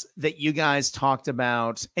things that you guys talked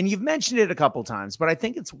about, and you've mentioned it a couple times, but I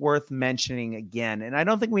think it's worth mentioning again. And I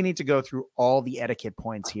don't think we need to go through all the etiquette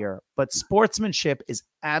points here, but sportsmanship is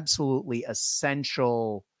absolutely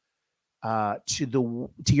essential to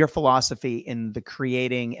your philosophy in the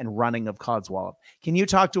creating and running of Codswallop. Can you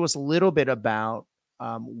talk to us a little bit about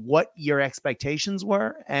what your expectations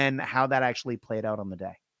were and how that actually played out on the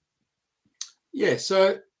day? Yeah,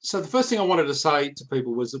 so the first thing I wanted to say to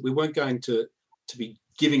people was that we weren't going to be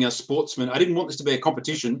giving us sportsmen. I didn't want this to be a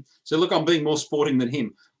competition. So look, I'm being more sporting than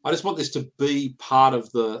him. I just want this to be part of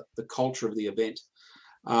the culture of the event.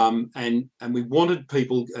 And we wanted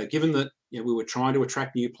people, given that we were trying to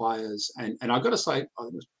attract new players, and I've got to say, I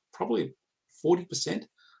think it was probably 40%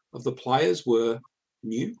 of the players were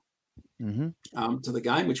new to the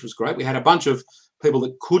game, which was great. We had a bunch of people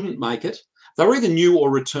that couldn't make it. They were either new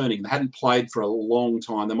or returning. They hadn't played for a long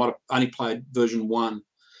time. They might have only played version 1.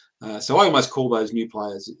 So I almost call those new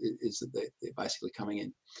players is that they're basically coming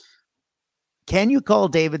in. Can you call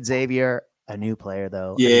David Xavier a new player,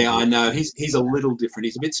 though? Yeah, I know. He's a little different.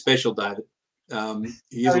 He's a bit special, David.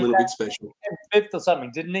 He is a little bit special. 5th or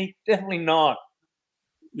something, didn't he? Definitely not.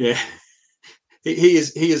 Yeah. He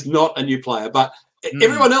is not a new player, but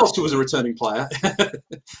everyone else who was a returning player.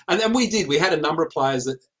 And then we had a number of players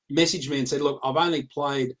that messaged me and said, look, I've only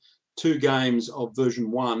played 2 games of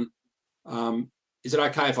version 1. Is it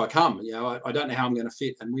okay if I come? I don't know how I'm going to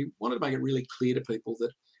fit. And we wanted to make it really clear to people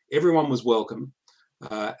that everyone was welcome,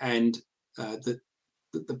 and that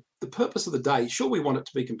the purpose of the day, sure, we want it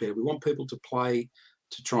to be competitive. We want people to play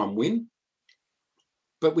to try and win,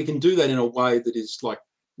 but we can do that in a way that is like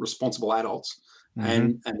responsible adults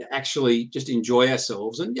and actually just enjoy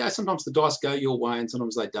ourselves. And sometimes the dice go your way and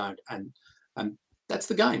sometimes they don't. And that's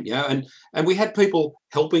the game, And we had people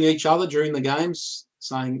helping each other during the games,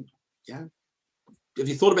 saying, have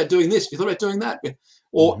you thought about doing this? Have you thought about doing that?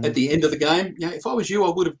 Or at the end of the game, if I was you,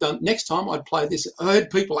 I would have done. Next time I'd play this. I heard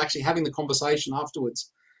people actually having the conversation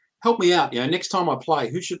afterwards. Help me out. Next time I play,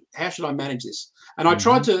 how should I manage this? And I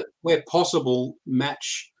tried to, where possible,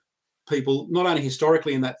 match people not only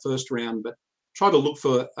historically in that first round, but try to look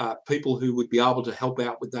for people who would be able to help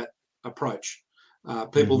out with that approach.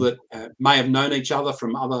 People that may have known each other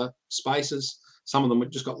from other spaces. Some of them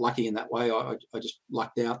just got lucky in that way. I just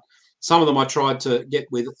lucked out. Some of them I tried to get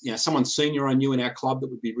with, someone senior I knew in our club that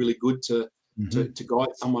would be really good to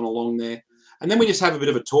guide someone along there. And then we just have a bit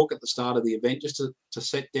of a talk at the start of the event just to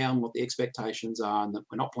set down what the expectations are and that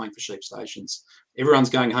we're not playing for sheep stations.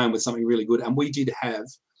 Everyone's going home with something really good. And we did have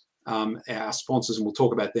our sponsors, and we'll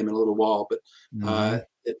talk about them in a little while, but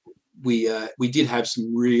we did have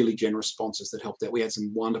some really generous sponsors that helped out. We had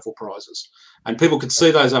some wonderful prizes and people could see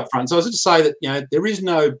those up front. So I was just to say that, there is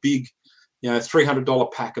no big,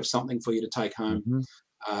 $300 pack of something for you to take home.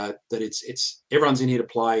 That it's everyone's in here to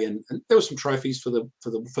play, and there were some trophies for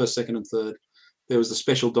the first, second, and third. There was the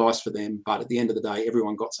special dice for them, but at the end of the day,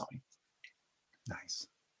 everyone got something.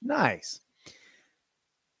 Nice.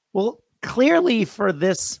 Well, clearly for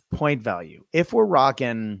this point value, if we're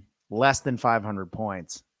rocking less than 500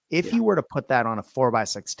 points, if you were to put that on a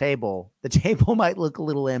 4x6 table, the table might look a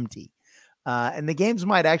little empty. And the games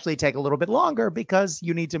might actually take a little bit longer because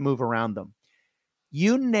you need to move around them.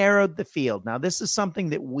 You narrowed the field. Now, this is something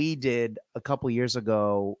that we did a couple years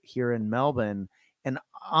ago here in Melbourne. And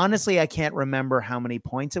honestly, I can't remember how many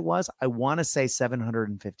points it was. I want to say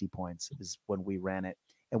 750 points is when we ran it.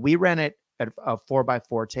 And we ran it at a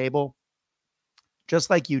 4x4 table, just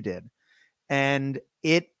like you did. And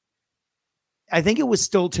I think it was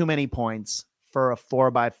still too many points for a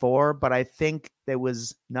 4x4, but I think there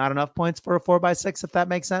was not enough points for a 4x6, if that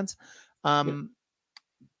makes sense.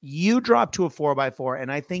 You dropped to a 4x4,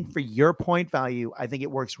 and I think for your point value, I think it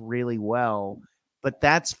works really well. But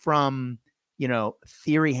that's from,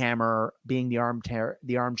 Theory Hammer being the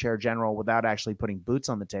armchair general without actually putting boots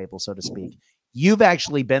on the table, so to speak. You've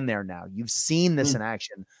actually been there now. You've seen this in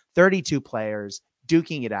action. 32 players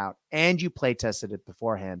duking it out, and you play tested it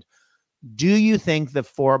beforehand. Do you think the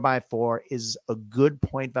 4x4 is a good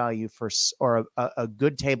point value or a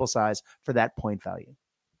good table size for that point value?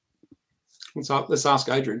 Let's ask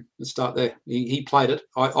Adrian. Let's start there. He played it.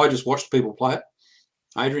 I just watched people play it.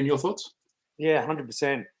 Adrian, your thoughts? Yeah,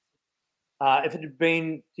 100%. If it had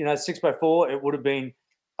been, 6x4, it would have been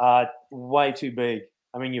way too big.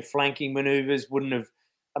 I mean, your flanking maneuvers wouldn't have.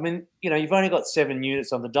 I mean, you've only got 7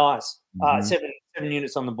 units on the dice, Mhm. seven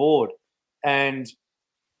units on the board, and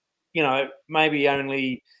maybe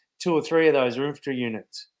only 2 or 3 of those are infantry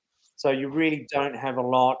units. So you really don't have a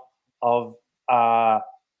lot of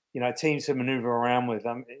teams to maneuver around with.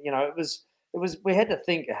 It was. We had to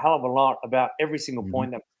think a hell of a lot about every single Mhm.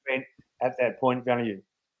 point that we spent at that point value,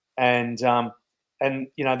 and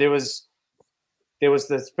there was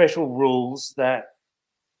the special rules that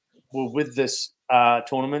were with this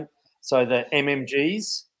tournament. So the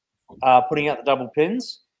MMGs putting out the double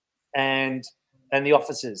pins, and the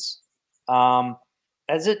officers.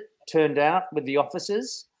 As it turned out with the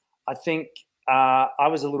officers, I think I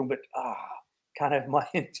was a little bit kind of my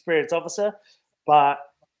inexperienced officer, but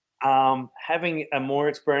having a more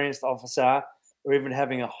experienced officer or even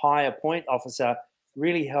having a higher point officer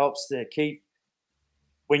really helps to keep.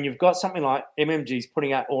 When you've got something like MMGs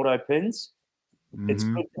putting out auto pins, it's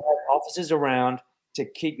Mhm. good to have officers around to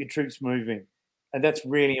keep your troops moving, and that's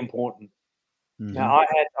really important. Now,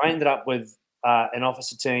 Mhm. I ended up with an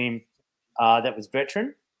officer team that was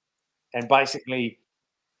veteran, and basically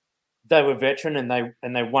they were veteran,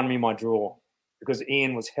 and they won me my draw because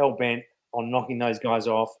Ian was hell bent on knocking those guys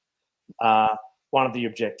off one of the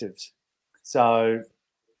objectives. So,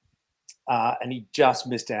 and he just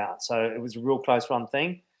missed out. So it was a real close run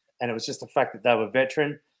thing, and it was just the fact that they were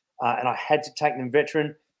veteran, and I had to take them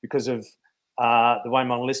veteran because of the way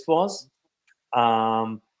my list was.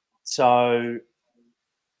 So,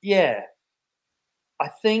 yeah, I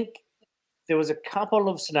think there was a couple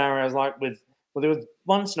of scenarios there was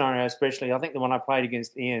one scenario especially, I think the one I played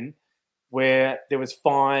against Ian, where there was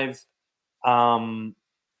 5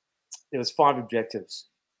 objectives.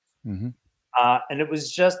 Mhm. And it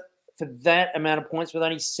was just for that amount of points with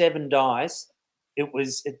only 7 dice, I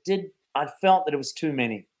felt that it was too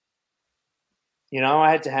many.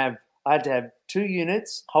 I had to have 2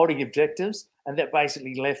 units holding objectives, and that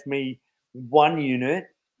basically left me 1 unit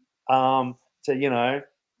to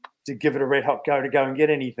give it a red hot go to go and get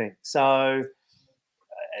anything. So,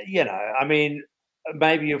 I mean,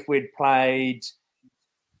 maybe if we'd played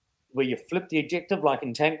where you flip the objective like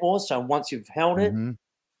in Tank Wars, so once you've held it, Mhm.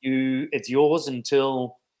 it's yours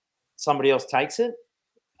until somebody else takes it.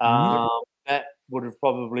 Mhm. That would have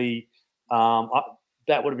probably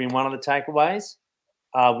that would have been one of the takeaways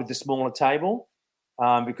with the smaller table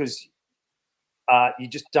because you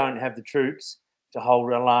just don't have the troops to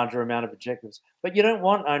hold a larger amount of objectives. But you don't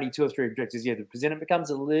want only 2 or 3 objectives either, because then it becomes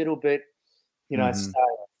a little bit, Mhm.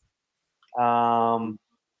 stale.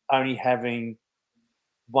 Only having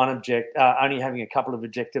only having a couple of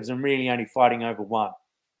objectives, and really only fighting over one.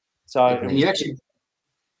 So it And Agreed. you was. actually,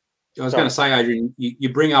 I was Sorry. going to say, Adrian,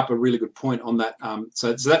 you bring up a really good point on that.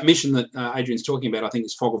 So that mission that Adrian's talking about, I think,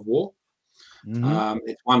 is Fog of War. Mhm.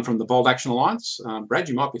 It's one from the Bold Action Alliance. Brad,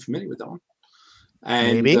 you might be familiar with that one.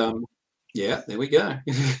 And Maybe. yeah, there we go.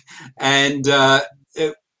 And I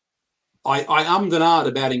ummed and ahed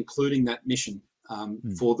about including that mission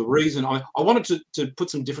for the reason I wanted to put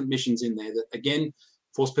some different missions in there that, again,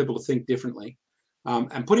 force people to think differently.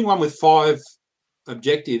 And putting one with 5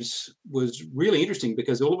 objectives was really interesting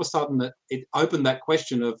because all of a sudden it opened that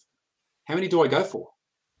question of how many do I go for?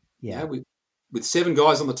 Yeah. With 7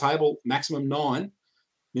 guys on the table, maximum 9,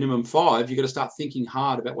 minimum 5, you've got to start thinking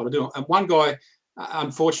hard about what to do. And one guy,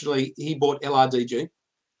 unfortunately, he bought LRDG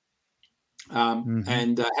Mhm.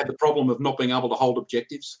 and had the problem of not being able to hold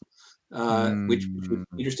objectives, which was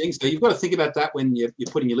interesting. So you've got to think about that when you're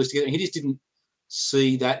putting your list together. He just didn't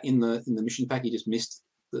see that in the mission pack. He just missed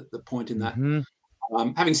the point in that. Mhm.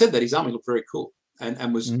 Having said that, his army looked very cool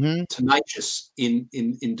and was Mhm. tenacious in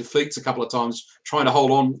defeats a couple of times, trying to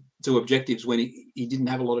hold on to objectives when he didn't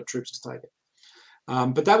have a lot of troops to take it.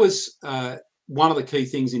 But that was one of the key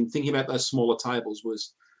things in thinking about those smaller tables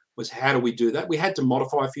was how do we do that? We had to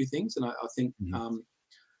modify a few things, and I think Mhm.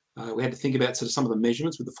 we had to think about sort of some of the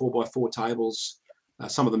measurements with the 4x4 tables.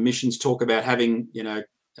 Some of the missions talk about having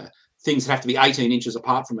things that have to be 18 inches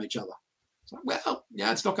apart from each other. So, well,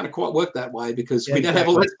 yeah, it's not going to quite work that way because Yeah, we don't have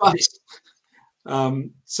all exactly. that space.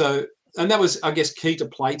 So, and that was, I guess, key to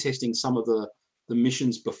play testing some of the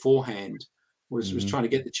missions beforehand. Was Mhm. trying to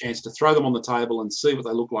get the chance to throw them on the table and see what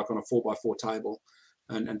they look like on a 4x4 table,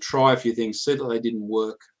 and try a few things, see that they didn't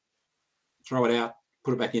work, throw it out,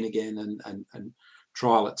 put it back in again, and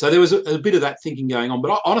trial it. So there was a bit of that thinking going on.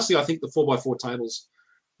 But honestly, I think the 4x4 tables,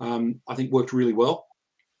 I think, worked really well.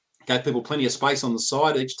 Gave people plenty of space on the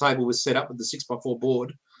side. Each table was set up with the 6x4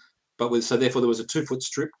 board, so therefore there was a 2-foot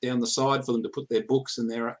strip down the side for them to put their books and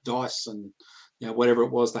their dice and whatever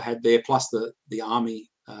it was they had there, plus the army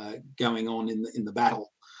going on in the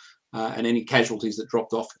battle, and any casualties that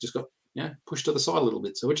dropped off just got pushed to the side a little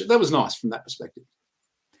bit. So that was nice from that perspective.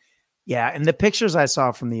 Yeah, and the pictures I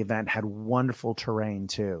saw from the event had wonderful terrain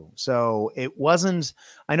too. So it wasn't,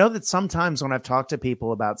 I know that sometimes when I've talked to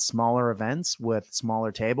people about smaller events with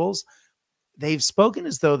smaller tables, they've spoken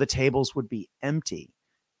as though the tables would be empty,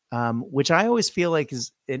 which I always feel like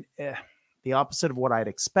is the opposite of what I'd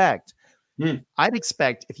expect. I'd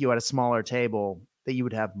expect if you had a smaller table that you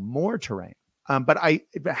would have more terrain. But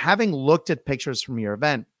having looked at pictures from your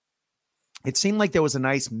event, it seemed like there was a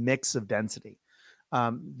nice mix of density.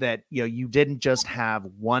 That you didn't just have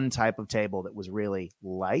one type of table that was really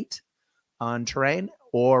light on terrain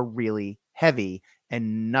or really heavy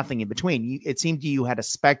and nothing in between. It seemed you had a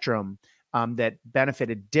spectrum that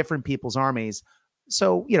benefited different people's armies.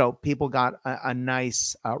 So, people got a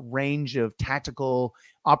nice range of tactical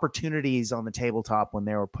opportunities on the tabletop when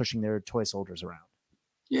they were pushing their toy soldiers around.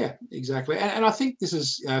 Yeah, exactly. And I think this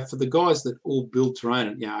is for the guys that all build terrain.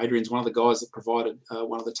 And Adrian's one of the guys that provided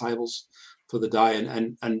one of the tables for the day,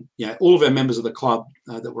 and all of our members of the club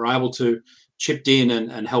that were able to chipped in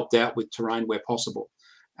and helped out with terrain where possible.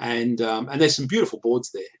 And there's some beautiful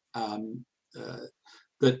boards there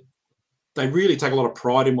that they really take a lot of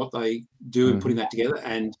pride in what they do in putting that together,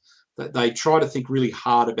 and that they try to think really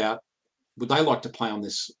hard about would they like to play on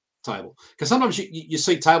this table, because sometimes you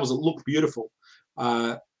see tables that look beautiful.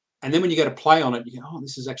 And then when you go to play on it, you go, oh,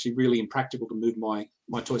 this is actually really impractical to move my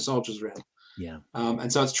toy soldiers around. Yeah.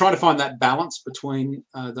 And so it's trying to find that balance between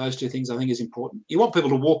those two things, I think, is important. You want people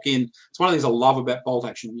to walk in. It's one of the things I love about Bolt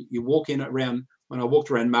Action. You walk in around, when I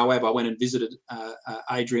walked around Moab, I went and visited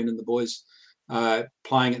Adrian and the boys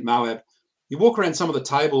playing at Moab. You walk around some of the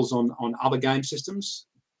tables on other game systems,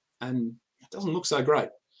 and it doesn't look so great.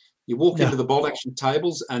 You walk into the Bolt Action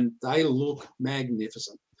tables, and they look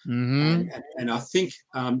magnificent. And I think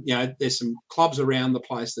there's some clubs around the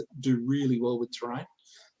place that do really well with terrain.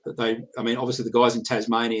 Obviously the guys in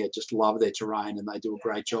Tasmania just love their terrain and they do a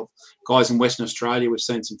great job. Guys in Western Australia, we've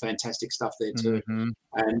seen some fantastic stuff there too.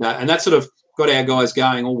 And that sort of got our guys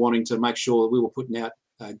going, all wanting to make sure we were putting out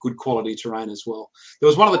good quality terrain as well. There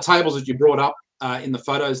was one of the tables that you brought up in the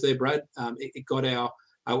photos there, Brad. It got our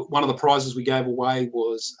one of the prizes we gave away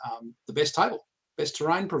was the best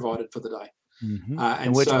terrain provided for the day.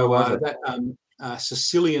 And so that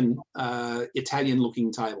Sicilian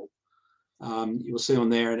Italian-looking table, you will see on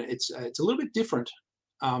there, and it's a little bit different.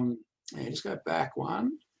 And just go back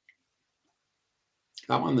one.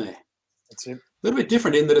 That one there. That's it. A little bit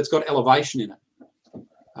different in that it's got elevation in it.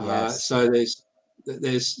 Yes. So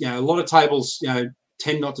there's a lot of tables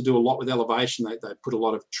tend not to do a lot with elevation. They put a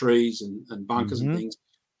lot of trees and bunkers and things.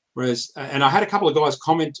 Whereas, and I had a couple of guys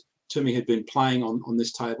comment to me who'd been playing on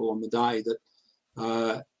this table on the day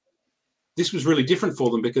that this was really different for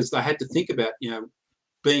them, because they had to think about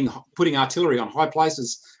putting artillery on high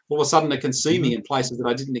places. All of a sudden they can see me in places that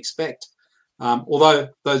I didn't expect. Although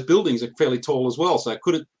those buildings are fairly tall as well, so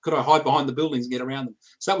could I hide behind the buildings and get around them?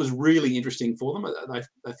 So that was really interesting for them.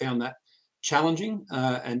 They found that challenging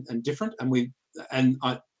and different.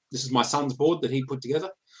 This is my son's board that he put together.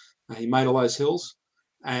 He made all those hills,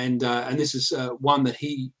 and this is one that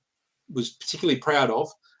he was particularly proud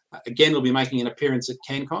of. Again, it'll be making an appearance at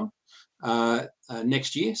CanCon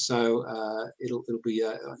next year, so it'll be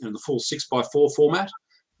in the full 6x4 format.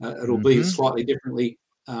 It'll be slightly differently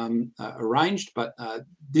arranged, but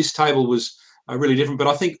this table was really different. But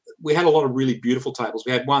I think we had a lot of really beautiful tables.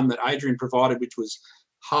 We had one that Adrian provided, which was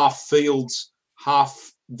half fields,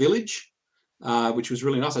 half village, which was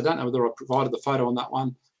really nice. I don't know whether I provided the photo on that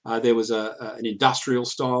one. There was an industrial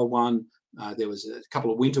style one. There was a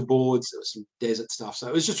couple of winter boards. There was some desert stuff. So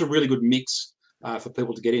it was just a really good mix for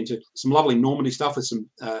people to get into. Some lovely Normandy stuff with some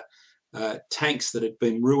tanks that had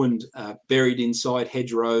been ruined, buried inside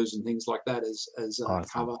hedgerows and things like that as awesome.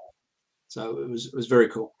 Cover. So it was very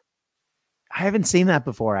cool. I haven't seen that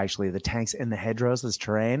before, actually. The tanks in the hedgerows as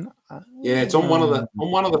terrain. Yeah, it's on one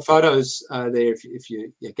of the photos there. If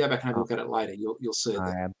you go back and have a look at it later, you'll see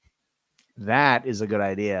it. That is a good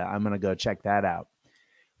idea. I'm going to go check that out.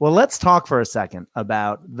 Well, let's talk for a second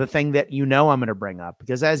about the thing that I'm going to bring up,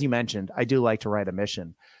 because as you mentioned, I do like to write a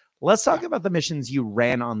mission. Let's talk about the missions you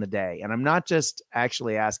ran on the day. And I'm not just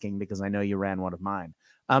actually asking because I know you ran one of mine.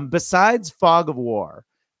 Besides Fog of War,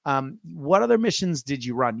 what other missions did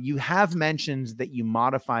you run? You have mentioned that you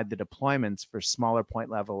modified the deployments for smaller point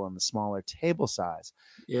level and the smaller table size.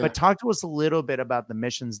 Yeah. But talk to us a little bit about the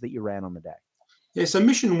missions that you ran on the day. Yeah, so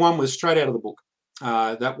mission 1 was straight out of the book.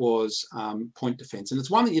 that was point defense. And it's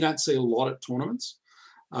one that you don't see a lot at tournaments.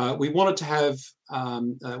 We wanted to have,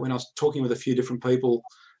 when I was talking with a few different people,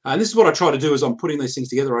 and this is what I try to do as I'm putting these things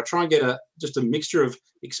together. I try and get just a mixture of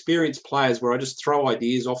experienced players where I just throw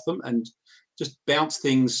ideas off them and just bounce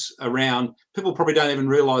things around. People probably don't even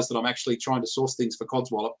realize that I'm actually trying to source things for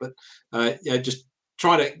Codswallop, but just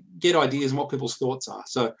trying to get ideas and what people's thoughts are.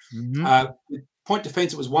 So with point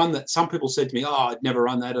defense, it was one that some people said to me, oh, I'd never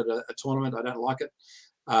run that at a tournament. I don't like it.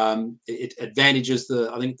 It advantages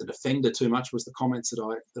I think the defender too much was the comments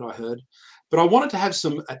that I heard. But I wanted to have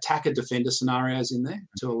some attacker defender scenarios in there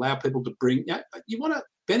to allow people to bring, you want to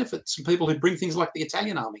benefit some people who bring things like the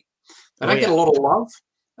Italian army. They don't get a lot of love,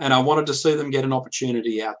 and I wanted to see them get an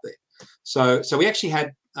opportunity out there. So we actually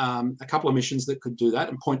had a couple of missions that could do that,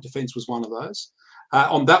 and point defense was one of those.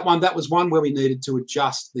 On that one, that was one where we needed to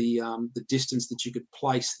adjust the distance that you could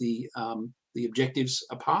place the objectives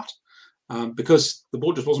apart. Because the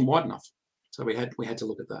board just wasn't wide enough. So we had to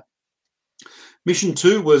look at that. Mission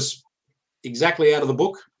 2 was exactly out of the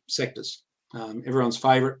book, sectors. Everyone's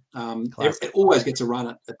favorite. It always gets a run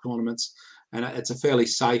at tournaments, and it's a fairly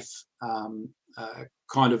safe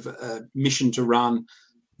kind of mission to run,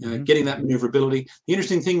 getting that maneuverability. The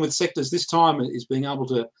interesting thing with sectors this time is being able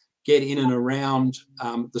to get in and around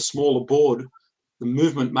the smaller board. The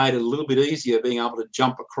movement made it a little bit easier being able to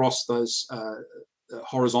jump across those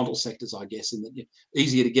horizontal sectors, I guess, and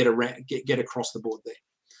easier to get around, get across the board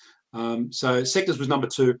there. So sectors was number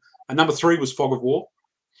 2, and number 3 was Fog of War,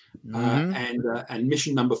 and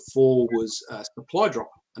mission number 4 was Supply Drop,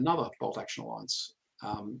 another Bolt Action Alliance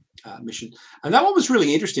mission, and that one was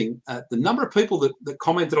really interesting. The number of people that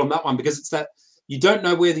commented on that one, because it's that you don't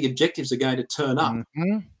know where the objectives are going to turn up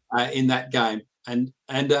in that game, and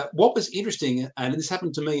what was interesting, and this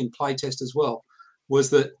happened to me in playtest as well, was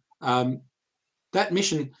that that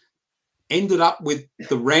mission ended up with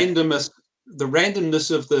the randomness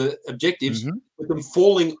of the objectives, with them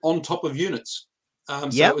falling on top of units. So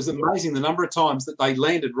it was amazing the number of times that they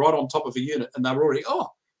landed right on top of a unit, and they were already,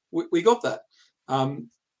 we got that.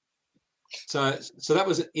 So that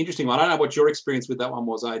was an interesting one. I don't know what your experience with that one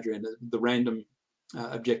was, Adrian, the random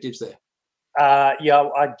objectives there. I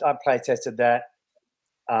play tested that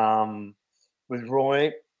with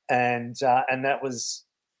Roy, and that was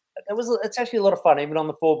it's actually a lot of fun, even on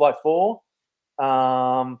the 4x4.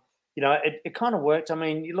 It kind of worked. I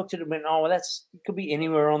mean, you looked at it and went, oh, well, it could be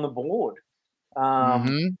anywhere on the board,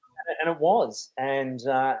 and it was. And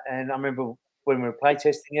I remember when we were play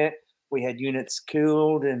testing it, we had units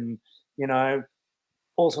killed, and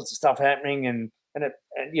all sorts of stuff happening, and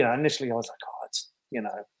initially I was like, oh, it's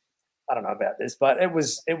I don't know about this, but it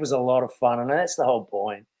was a lot of fun, and that's the whole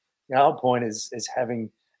point. The whole point is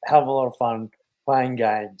having a hell of a lot of fun playing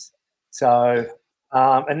games. So,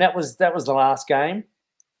 and that was the last game.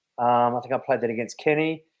 I think I played that against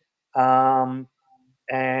Kenny, and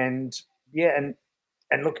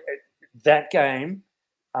look, that game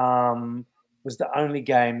was the only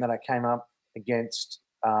game that I came up against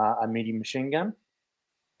a medium machine gun,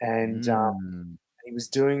 and he was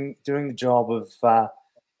doing the job of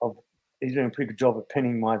he's doing a pretty good job of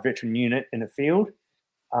pinning my veteran unit in a field,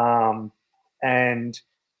 and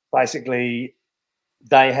basically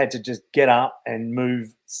they had to just get up and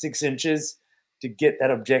move 6 inches to get that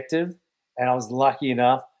objective. And I was lucky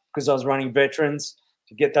enough, because I was running veterans,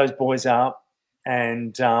 to get those boys up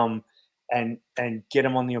and get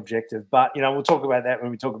them on the objective. But we'll talk about that when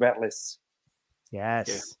we talk about lists. Yes.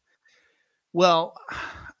 Yeah. Well,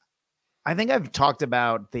 I think I've talked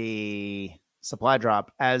about the supply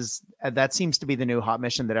drop as that seems to be the new hot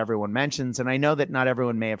mission that everyone mentions. And I know that not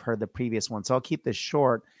everyone may have heard the previous one, so I'll keep this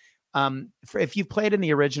short. If you've played in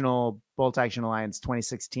the original Bolt Action Alliance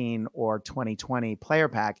 2016 or 2020 player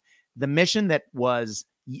pack, the mission that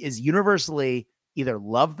is universally either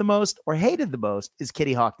loved the most or hated the most is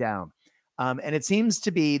Kitty Hawk Down. And it seems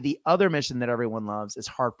to be the other mission that everyone loves is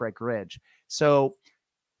Heartbreak Ridge. So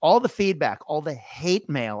all the feedback, all the hate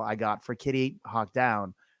mail I got for Kitty Hawk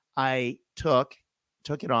Down, I took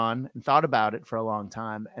it on and thought about it for a long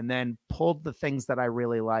time, and then pulled the things that I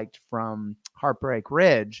really liked from Heartbreak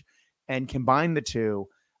Ridge and combined the two,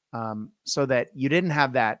 so that you didn't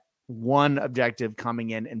have that one objective coming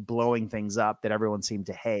in and blowing things up that everyone seemed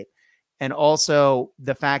to hate. And also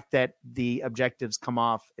the fact that the objectives come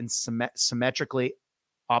off in symmetrically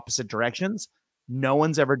opposite directions. No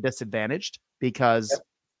one's ever disadvantaged because,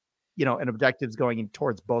 an objective's going in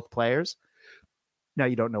towards both players. Now,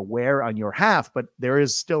 you don't know where on your half, but there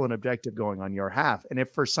is still an objective going on your half. And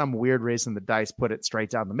if for some weird reason the dice put it straight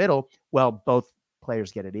down the middle, well, both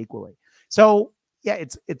players get it equally. So, yeah,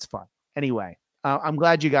 it's fun. Anyway, I'm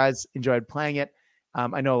glad you guys enjoyed playing it.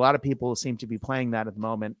 I know a lot of people seem to be playing that at the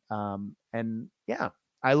moment. And yeah,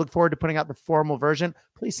 I look forward to putting out the formal version.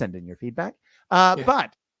 Please send in your feedback.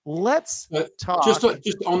 But let's talk. Just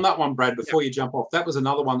on that one, Brad, before you jump off, that was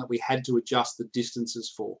another one that we had to adjust the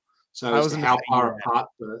distances for. So as to how far apart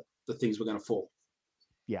the things were going to fall.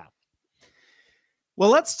 Yeah. Well,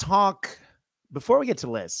 let's talk. Before we get to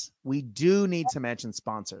lists, we do need to mention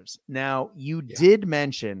sponsors. Now, you did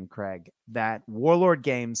mention, Craig, that Warlord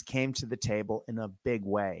Games came to the table in a big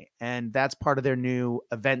way, and that's part of their new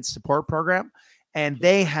event support program. And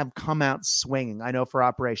they have come out swinging. I know for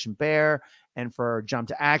Operation Bear and for Jump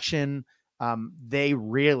to Action, they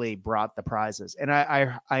really brought the prizes. And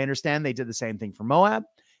I understand they did the same thing for Moab,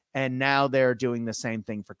 and now they're doing the same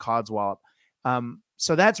thing for Codswallop.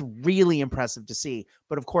 So that's really impressive to see.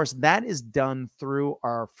 But of course, that is done through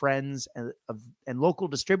our friends and local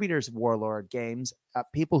distributors of Warlord Games,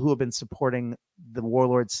 people who have been supporting the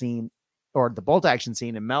Warlord scene or the bolt action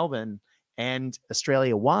scene in Melbourne and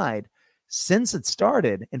Australia wide since it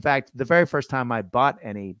started. In fact, the very first time I bought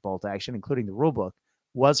any bolt action, including the rulebook,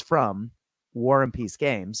 was from War and Peace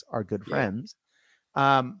Games, our good friends.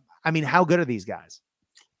 I mean, how good are these guys?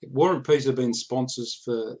 War and Peace have been sponsors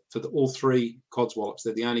for all three Codswallops.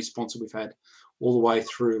 They're the only sponsor we've had all the way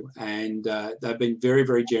through, and they've been very,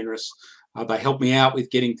 very generous. They helped me out with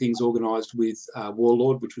getting things organised with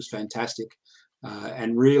Warlord, which was fantastic,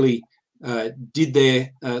 and really did their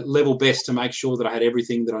level best to make sure that I had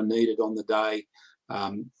everything that I needed on the day.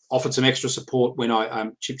 Offered some extra support when I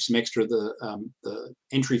chipped some extra the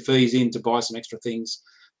entry fees in to buy some extra things.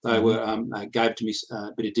 They were gave to me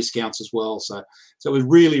a bit of discounts as well, so it was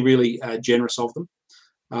really, really generous of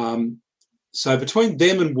them. So between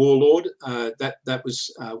them and Warlord, that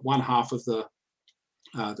was one half of the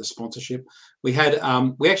sponsorship. We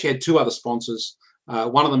actually had two other sponsors.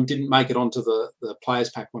 One of them didn't make it onto the players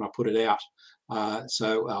pack when I put it out,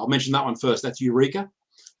 so I'll mention that one first. That's Eureka.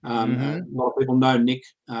 A lot of people know Nick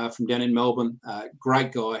from down in Melbourne.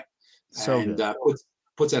 Great guy, and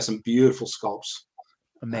puts out some beautiful sculpts.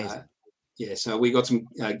 Amazing. So we got some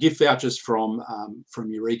gift vouchers from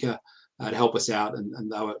Eureka to help us out,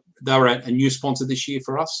 and they were a new sponsor this year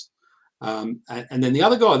for us. And then the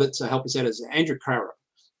other guy that's helped us out is Andrew Carra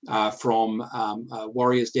from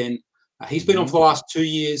Warriors Den. He's been on for the last 2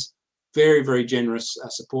 years. Very, very generous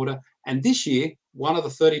supporter. And this year, one of the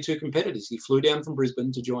 32 competitors, he flew down from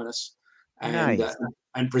Brisbane to join us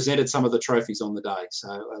and presented some of the trophies on the day.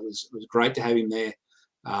 So it was great to have him there.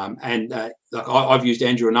 I've used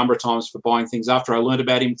Andrew a number of times for buying things after I learned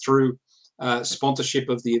about him through sponsorship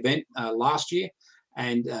of the event last year,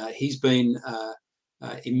 and he's been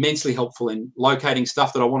immensely helpful in locating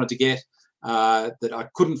stuff that I wanted to get that I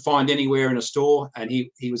couldn't find anywhere in a store, and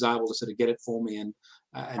he was able to sort of get it for me and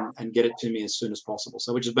get it to me as soon as possible.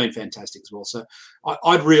 So which has been fantastic as well. So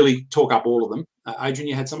I'd really talk up all of them. Adrian,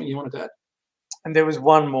 you had something you wanted to add? And there was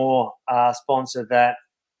one more sponsor that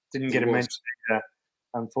didn't get a mention either,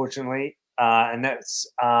 unfortunately, and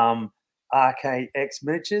that's RKX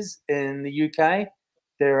Miniatures in the UK.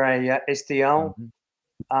 They're a STL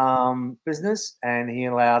business, and he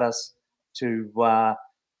allowed us to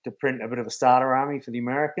print a bit of a starter army for the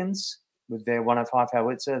Americans with their 105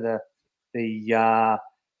 howitzer. I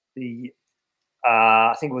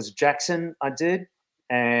think it was Jackson I did,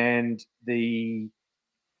 and the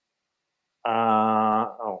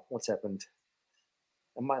what's happened?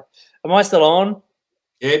 Am I still on?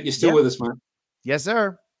 Yeah, you're still with us, mate. Yes,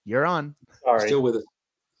 sir. You're on. Sorry. You're still with us.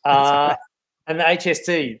 And the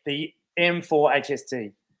HST, the M4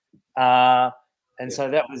 HST. So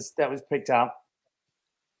that was picked up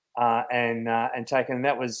and taken. And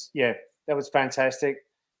that was fantastic.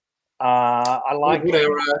 I like what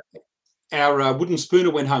our wooden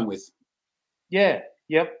spooner went home with. Yeah.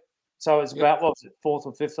 Yep. So it's about, what was it, fourth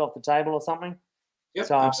or fifth off the table or something? Yep,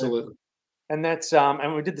 so, absolutely. And that's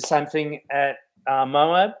and we did the same thing at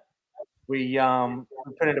Moab. We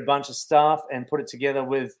printed a bunch of stuff and put it together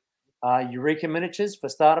with Eureka Miniatures for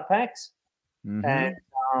starter packs. And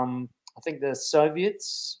I think the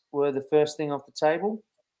Soviets were the first thing off the table.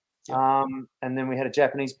 Yep. And then we had a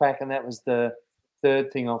Japanese pack, and that was the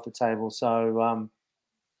third thing off the table. So,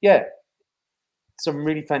 some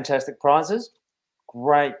really fantastic prizes.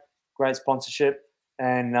 Great sponsorship.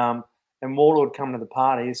 And Warlord coming to the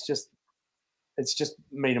party. It's just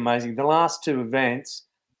been amazing. The last two events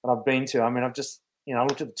that I've been to, I mean, I've just,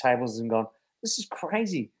 looked at the tables and gone, this is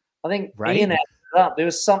crazy. I think Ian added it up. There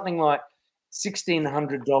was something like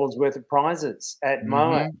 $1,600 worth of prizes at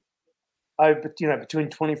Moab. Oh, but between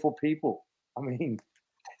 24 people. I mean,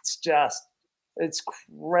 it's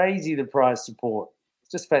crazy, the prize support.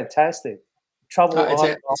 It's just fantastic. It's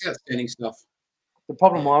outstanding stuff. The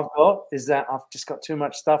problem I've got is that I've just got too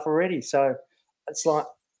much stuff already. So it's like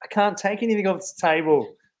I can't take anything off the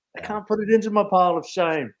table. I can't put it into my pile of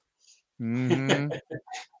shame. Mm-hmm.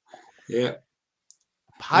 Yeah.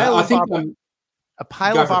 Pile I of think a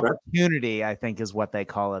pile go of for it, Brad. opportunity, I think, is what they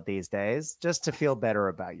call it these days, just to feel better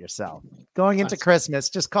about yourself. Going into Nice. Christmas,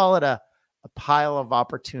 just call it a pile of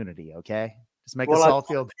opportunity, okay? Just make us Well, all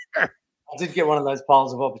feel better. I did get one of those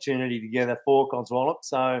piles of opportunity together for Codswallop,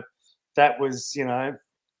 so that was, that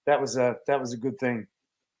was a good thing.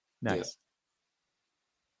 Nice.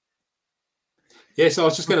 Yes, I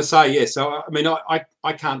was just going to say, yes. So, I mean, I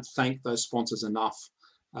can't thank those sponsors enough,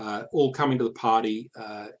 all coming to the party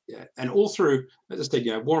and all through, as I said,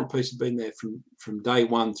 War and Peace have been there from day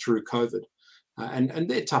one through COVID. And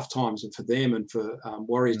they're tough times for them and for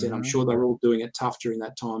Warriors Den. I'm sure they're all doing it tough during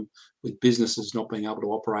that time with businesses not being able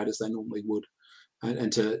to operate as they normally would.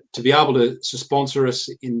 And to be able to sponsor us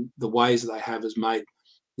in the ways that they have has made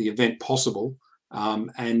the event possible.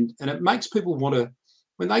 And it makes people want to,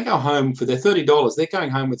 when they go home for their $30, they're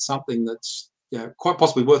going home with something that's quite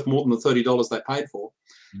possibly worth more than the $30 they paid for.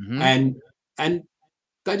 And they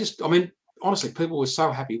just, I mean, honestly, people were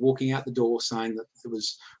so happy walking out the door saying that it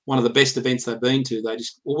was one of the best events they've been to. They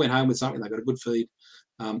just all went home with something. They got a good feed,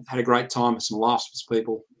 had a great time, some laughs with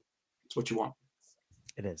people. It's what you want.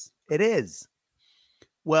 It is. It is.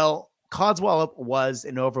 Well, Codswallop was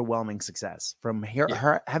an overwhelming success. From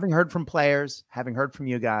having heard from players, having heard from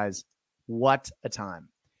you guys, what a time.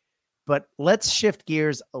 But let's shift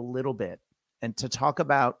gears a little bit and to talk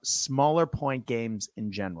about smaller point games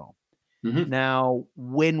in general. Now,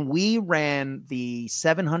 when we ran the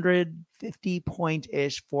 750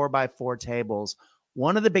 point-ish 4x4 tables,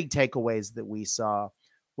 one of the big takeaways that we saw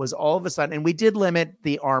was all of a sudden, and we did limit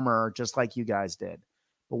the armor just like you guys did.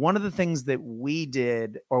 But one of the things that we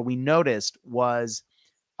did or we noticed was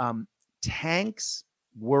tanks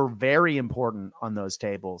were very important on those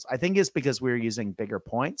tables. I think it's because we were using bigger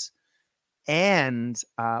points, and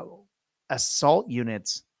assault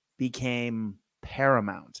units became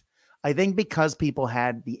paramount. I think because people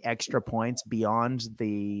had the extra points beyond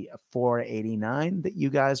the 489 that you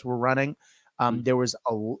guys were running, there was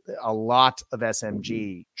a lot of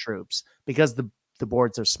SMG troops because the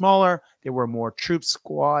boards are smaller. There were more troop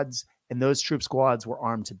squads, and those troop squads were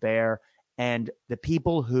armed to bear. And the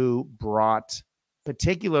people who brought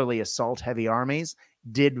particularly assault heavy armies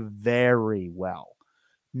did very well.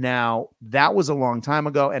 Now, that was a long time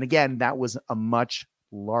ago. And again, that was a much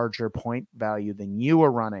larger point value than you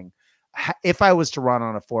were running. If I was to run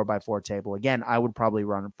on a 4x4 table, again, I would probably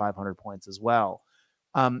run 500 points as well.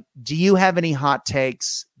 Do you have any hot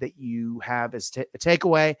takes that you have as a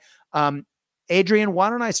takeaway? Adrian, why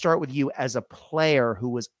don't I start with you as a player who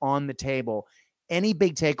was on the table? Any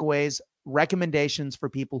big takeaways, recommendations for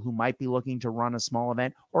people who might be looking to run a small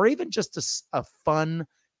event or even just a fun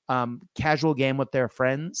casual game with their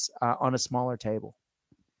friends on a smaller table?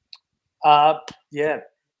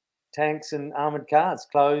 Tanks and armored cars,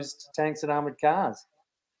 closed tanks and armored cars,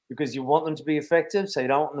 because you want them to be effective. So you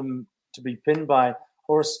don't want them to be pinned by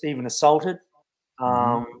or even assaulted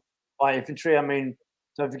by infantry. I mean,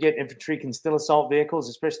 don't forget, infantry can still assault vehicles,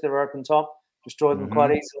 especially if they're open top, destroy them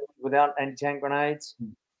quite easily without anti-tank grenades.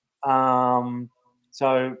 Ian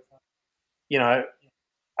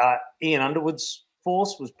Underwood's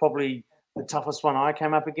force was probably the toughest one I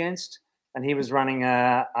came up against, and he was running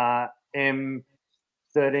a M1311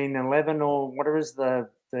 or whatever is the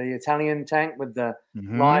Italian tank with the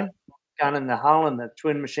light gun in the hull and the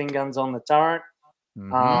twin machine guns on the turret,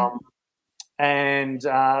 and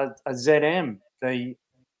a ZM, the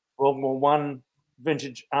World War One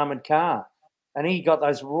vintage armored car, and he got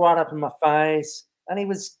those right up in my face, and he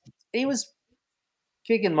was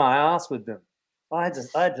kicking my ass with them. I had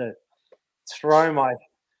to throw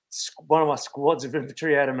one of my squads of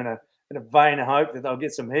infantry at him in a vain hope that they'll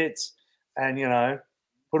get some hits and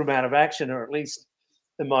put them out of action or at least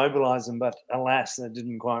immobilize them. But alas, that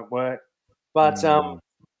didn't quite work. But that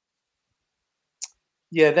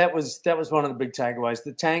was one of the big takeaways.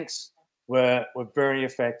 The tanks were very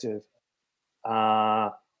effective.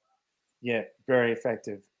 Very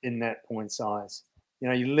effective in that point size.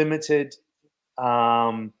 You're limited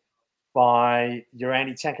by your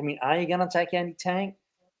anti-tank. I mean, are you going to take anti-tank?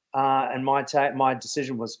 And my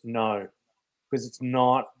decision was no, because it's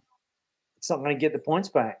not going to get the points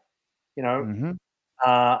back. I'm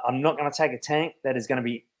not going to take a tank that is going to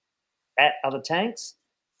be at other tanks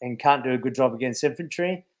and can't do a good job against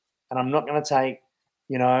infantry. And I'm not going to take,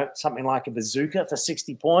 something like a bazooka for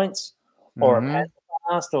 60 points or a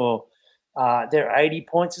Panzerfaust or they're 80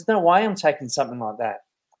 points. There's no way I'm taking something like that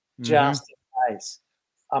just in case.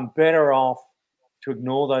 I'm better off to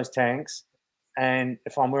ignore those tanks, and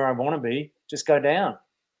if I'm where I want to be, just go down.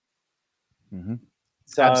 Mm-hmm.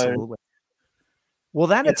 So, absolutely. Well,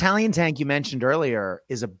 that Italian tank you mentioned earlier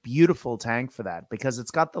is a beautiful tank for that because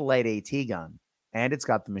it's got the light AT gun and it's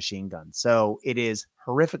got the machine gun. So it is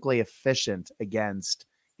horrifically efficient against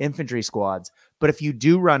infantry squads. But if you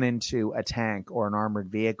do run into a tank or an armored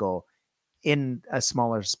vehicle in a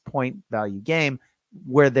smaller point value game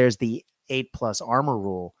where there's the 8+ armor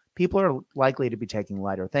rule, people are likely to be taking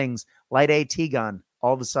lighter things. Light AT gun,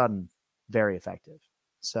 all of a sudden, very effective.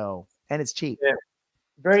 So, and it's cheap. Yeah.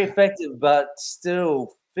 Very effective, but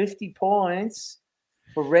still 50 points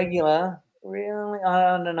for regular. Really?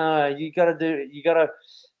 I don't know. You got to,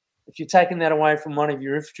 if you're taking that away from one of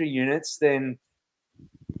your infantry units, then,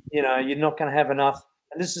 you're not going to have enough.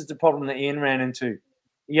 And this is the problem that Ian ran into.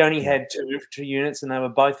 He only had 2 infantry units and they were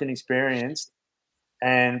both inexperienced.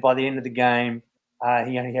 And by the end of the game,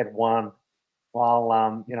 he only had 1 while,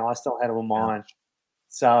 I still had all mine.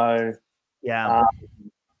 So,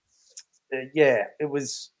 it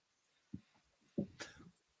was.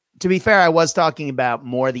 To be fair, I was talking about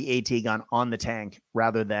more the AT gun on the tank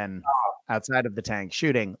rather than outside of the tank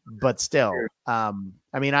shooting, but still, I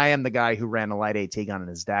mean, I am the guy who ran a light AT gun in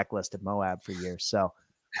his DAC list at Moab for years, so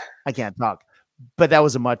I can't talk. But that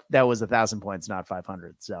was 1,000 points, not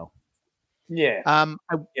 500. So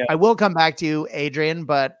I will come back to you, Adrian.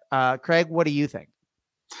 But Craig, what do you think?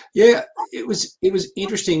 Yeah, it was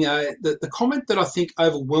interesting. The comment that I think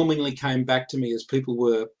overwhelmingly came back to me as people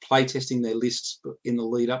were playtesting their lists in the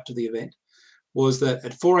lead up to the event was that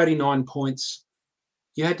at 489 points,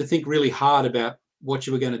 you had to think really hard about what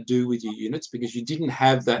you were going to do with your units because you didn't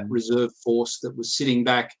have that reserve force that was sitting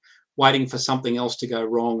back waiting for something else to go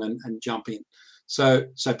wrong and jump in. So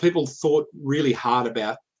people thought really hard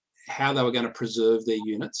about how they were going to preserve their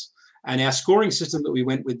units. And our scoring system that we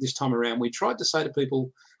went with this time around, we tried to say to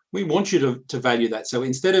people, we want you to value that. So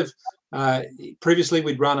instead of previously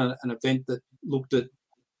we'd run an event that looked at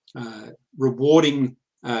rewarding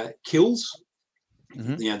kills.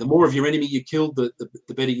 Mm-hmm. The more of your enemy you killed, the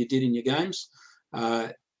better you did in your games.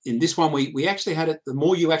 In this one, we actually had it. The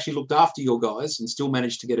more you actually looked after your guys and still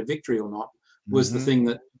managed to get a victory or not was the thing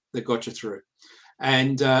that got you through.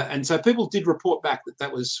 And so people did report back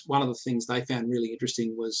that was one of the things they found really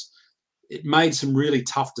interesting was it made some really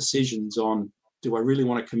tough decisions on, do I really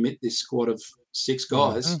want to commit this squad of 6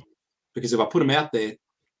 guys? Because if I put them out there,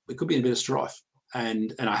 it could be a bit of strife.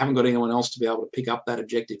 And I haven't got anyone else to be able to pick up that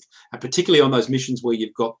objective. And particularly on those missions where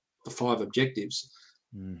you've got the 5 objectives,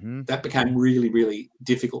 that became really, really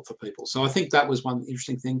difficult for people. So I think that was one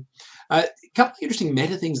interesting thing. A couple of interesting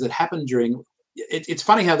meta things that happened during it's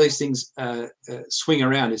funny how these things swing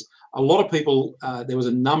around. Is a lot of people, there was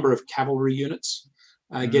a number of cavalry units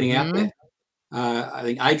getting out there. I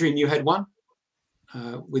think, Adrian, you had one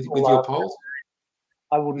with your polls.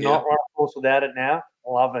 I would not run a course without it now.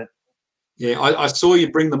 Love it. Yeah, I saw you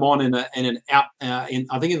bring them on in an out.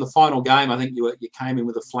 I think in the final game, I think you came in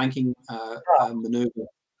with a flanking maneuver.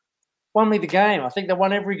 Won me the game. I think they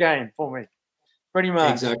won every game for me, pretty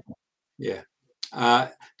much. Exactly. Yeah.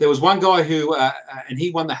 There was one guy who, and he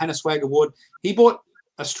won the Hannah Swag Award. He bought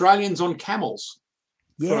Australians on camels.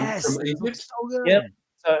 Yes, from Egypt. So good. Yep.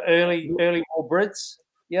 So early war Brits.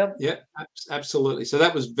 Yep. Yeah, absolutely. So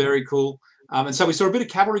that was very cool. And so we saw a bit of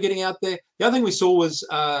cavalry getting out there. The other thing we saw was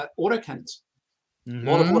autocannons. A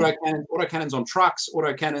lot of autocannons on trucks,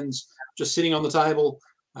 autocannons just sitting on the table.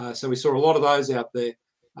 So we saw a lot of those out there,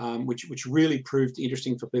 which really proved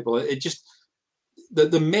interesting for people. It just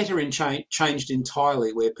the meta changed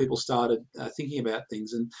entirely where people started thinking about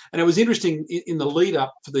things. And it was interesting in the lead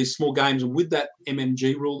up for these small games and with that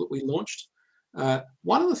MMG rule that we launched.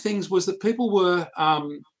 One of the things was that people were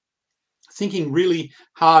thinking really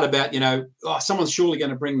hard about, someone's surely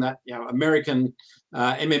going to bring that, American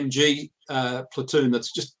MMG platoon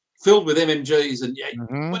that's just filled with MMGs and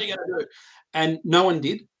what are you going to do? And no one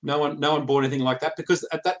did. No one bought anything like that because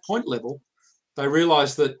at that point level, they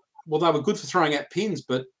realized that, well, they were good for throwing out pins,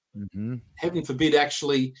 but heaven forbid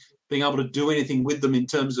actually being able to do anything with them in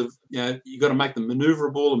terms of, you've got to make them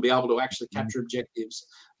maneuverable and be able to actually capture objectives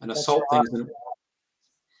and assault things.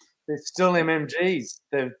 They're still MMGs.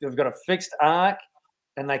 They've got a fixed arc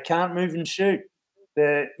and they can't move and shoot.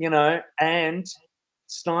 And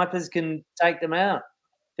snipers can take them out.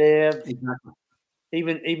 They're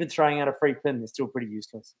even throwing out a free pin, they're still pretty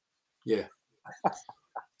useless. Yeah.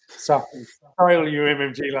 Sorry all you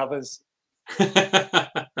MMG lovers.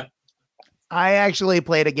 I actually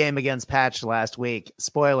played a game against Patch last week.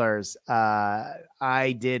 Spoilers.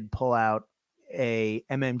 I did pull out a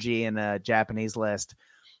MMG in a Japanese list.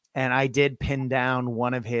 And I did pin down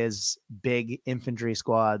one of his big infantry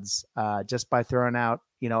squads just by throwing out,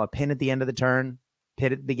 a pin at the end of the turn,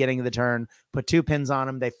 pin at the beginning of the turn, put 2 pins on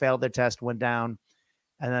him. They failed their test, went down.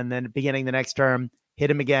 And then beginning the next turn,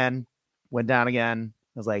 hit him again, went down again.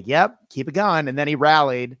 I was like, yep, keep it going. And then he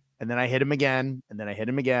rallied, and then I hit him again, and then I hit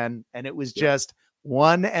him again. And it was just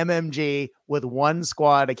one MMG with one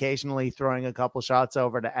squad occasionally throwing a couple shots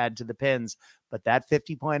over to add to the pins. But that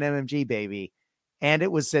 50-point MMG, baby, and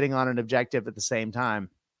it was sitting on an objective at the same time.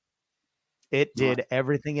 It did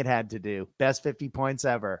everything it had to do. Best 50 points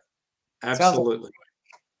ever. Absolutely.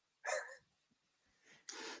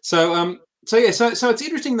 So it's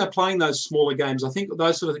interesting they're playing those smaller games. I think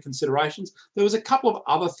those sort of the considerations. There was a couple of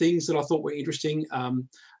other things that I thought were interesting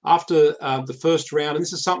after the first round, and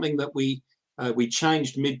this is something that we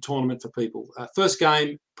changed mid-tournament for people. First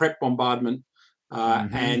game, prep bombardment,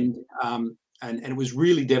 and it was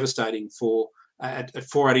really devastating at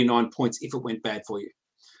 489 points if it went bad for you.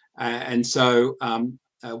 And so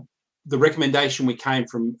the recommendation we came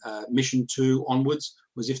from mission 2 onwards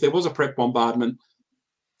was if there was a prep bombardment,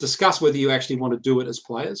 discuss whether you actually want to do it as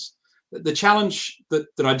players. The challenge that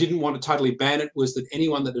I didn't want to totally ban it was that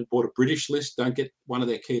anyone that had bought a British list don't get one of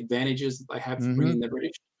their key advantages that they have for bringing their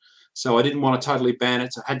British. So I didn't want to totally ban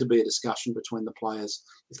it. So it had to be a discussion between the players.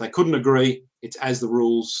 If they couldn't agree, it's as the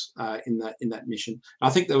rules in that mission. I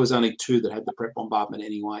think there was only 2 that had the prep bombardment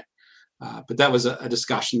anyway. But that was a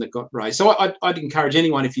discussion that got raised. So I'd encourage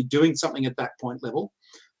anyone, if you're doing something at that point level,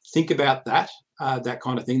 think about that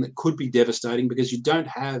kind of thing that could be devastating, because you don't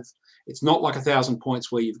have, it's not like 1,000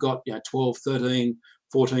 points where you've got 12, 13,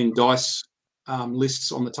 14 dice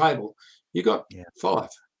lists on the table. You got 5,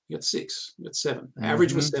 you got 6, you got 7.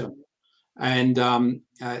 Average was 7. And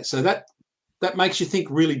so that makes you think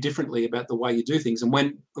really differently about the way you do things. And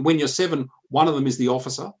when you're 7, one of them is the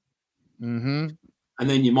officer. And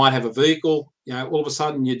then you might have a vehicle, all of a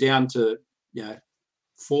sudden you're down to,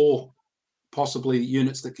 4 possibly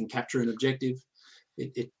units that can capture an objective.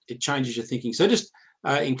 It changes your thinking. So just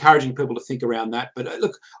encouraging people to think around that. But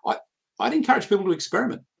look, I'd encourage people to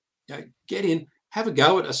experiment. Get in, have a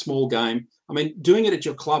go at a small game. I mean, doing it at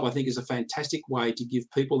your club, I think, is a fantastic way to give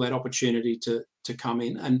people that opportunity to come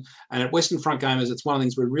in. And at Western Front Gamers, it's one of the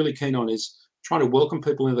things we're really keen on is trying to welcome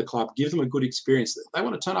people into the club, give them a good experience. They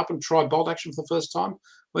want to turn up and try bolt action for the first time.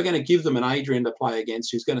 We're going to give them an Adrian to play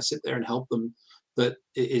against who's going to sit there and help them, that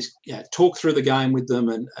is talk through the game with them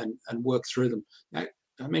and work through them. I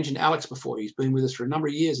mentioned Alex before. He's been with us for a number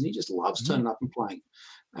of years, and he just loves turning up and playing.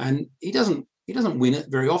 And he doesn't win it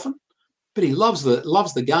very often, but he loves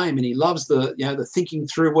the game, and he loves the thinking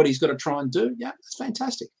through what he's got to try and do. Yeah, it's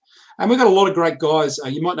fantastic. And we've got a lot of great guys.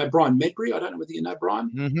 You might know Brian Medbury. I don't know whether you know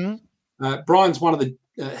Brian. Brian's one of the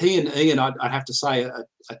he and Ian, I'd have to say, are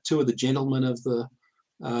 2 of the gentlemen of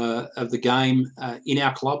the game in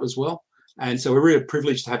our club as well. And so we're really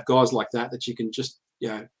privileged to have guys like that you can just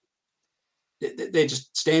they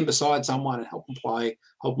just stand beside someone and help them play,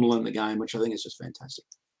 help them learn the game, which I think is just fantastic.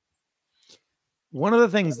 One of the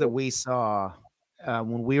things that we saw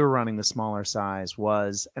when we were running the smaller size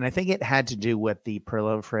was, and I think it had to do with the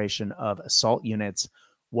proliferation of assault units,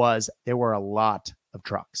 was there were a lot of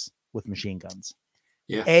trucks with machine guns.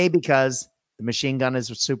 Yeah. Because the machine gun is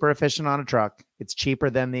super efficient on a truck. It's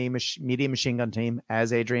cheaper than the medium machine gun team,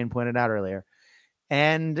 as Adrian pointed out earlier.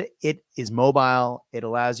 And it is mobile. It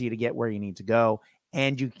allows you to get where you need to go,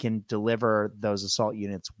 and you can deliver those assault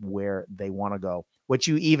units where they want to go. What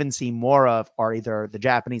you even see more of are either the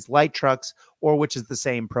Japanese light trucks, or, which is the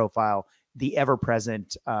same profile, the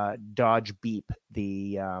ever-present Dodge Beep,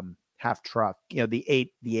 the half truck, the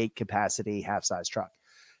eight capacity half size truck.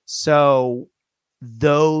 So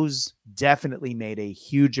those definitely made a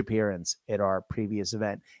huge appearance at our previous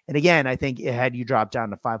event. And again, I think had you dropped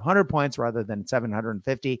down to 500 points rather than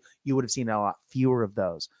 750, you would have seen a lot fewer of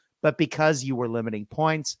those. But because you were limiting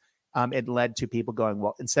points, it led to people going,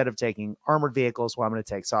 well, instead of taking armored vehicles, I'm going to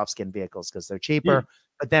take soft skin vehicles because they're cheaper.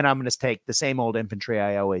 But then I'm going to take the same old infantry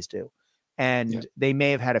I always do. And they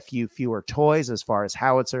may have had a few fewer toys as far as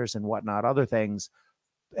howitzers and whatnot, other things,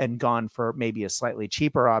 and gone for maybe a slightly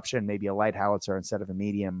cheaper option, maybe a light howitzer instead of a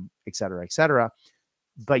medium, et cetera, et cetera.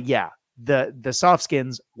 But the soft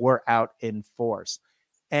skins were out in force.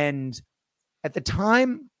 And at the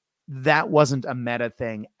time, that wasn't a meta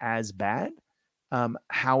thing as bad.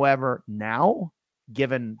 However, now,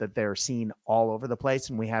 given that they're seen all over the place,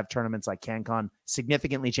 and we have tournaments like CanCon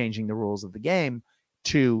significantly changing the rules of the game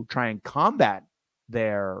to try and combat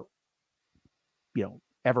their,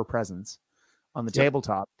 ever presence on the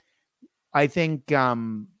tabletop, I think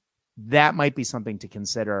that might be something to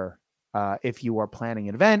consider if you are planning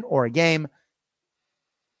an event or a game.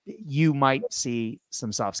 you might see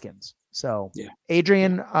some soft skins. So, Yeah.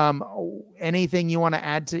 Adrian, anything you want to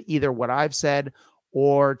add to either what I've said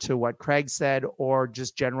or to what Craig said, or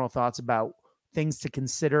just general thoughts about things to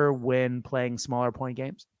consider when playing smaller point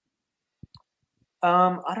games?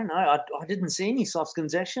 I don't know. I didn't see any soft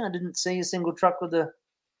skins action. I didn't see a single truck with the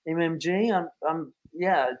MMG.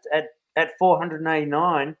 At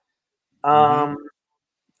 489. I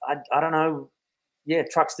don't know. Yeah,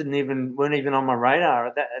 trucks weren't even on my radar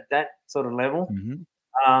at that sort of level.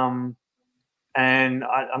 And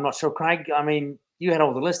I'm not sure, Craig. I mean, you had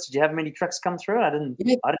all the lists. Did you have many trucks come through? I didn't.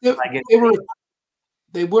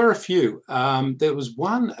 There were a few. There was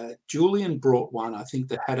one. Julian brought one. I think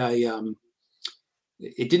that had a.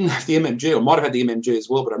 It didn't have the MMG, or might have had the MMG as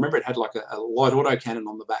well. But I remember it had like a light autocannon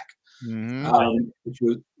on the back,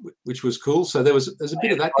 which was cool. So there's a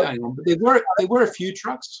bit of that going on. But there were a few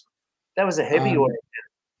trucks. That was a heavy autocannon.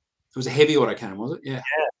 It was a heavy autocannon, was it? Yeah.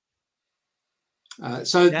 Yeah.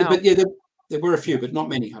 But yeah, there were a few, but not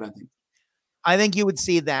many, I don't think. I think you would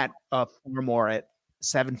see that far more at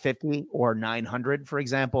 750 or 900, for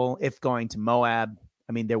example, if going to Moab.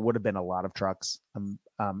 I mean, there would have been a lot of trucks,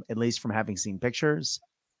 at least from having seen pictures.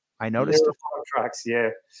 I noticed a lot of trucks, yeah.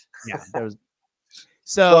 There was.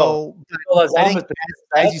 So, I think,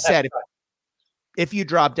 as you said, if you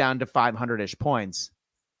drop down to 500-ish points,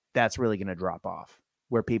 that's really going to drop off,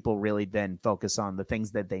 where people really then focus on the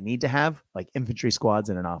things that they need to have, like infantry squads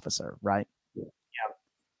and an officer, right? Yeah.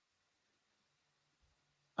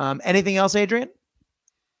 Anything else, Adrian?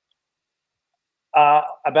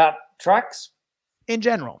 About trucks? In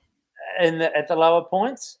general. At the lower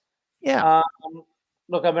points? Yeah.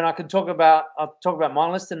 Look, I mean, I'll talk about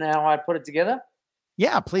my list and how I put it together.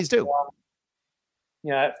 Yeah, please do.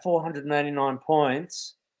 At 489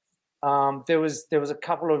 points, there was a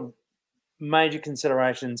couple of major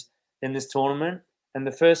considerations in this tournament, and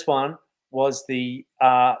the first one was the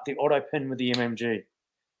auto pin with the MMG.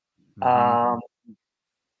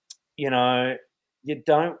 You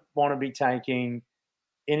don't want to be taking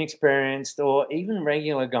inexperienced or even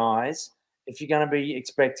regular guys if you're going to be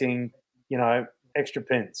expecting, extra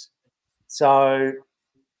pins. So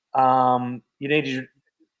you needed,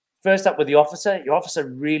 first up with the officer. Your officer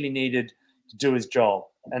really needed to do his job,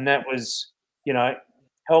 and that was,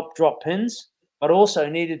 help drop pins, but also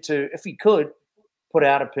needed to, if he could, put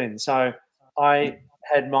out a pin. So I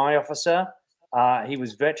had my officer. He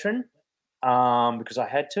was veteran because I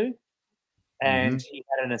had to, and he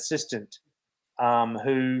had an assistant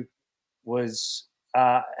who was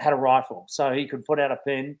had a rifle, so he could put out a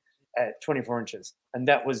pin at 24 inches, and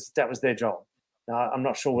that was their job. Now, I'm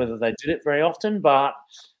not sure whether they did it very often, but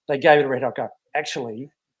they gave it a red hot go. Actually,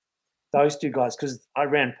 those two guys, because I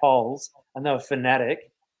ran polls and they were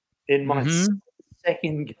fanatic. In my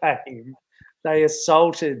second game, they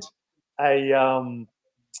assaulted a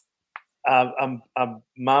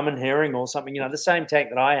Marmon Herring or something. The same tank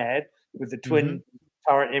that I had with the twin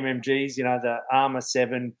turret MMGs. The Armour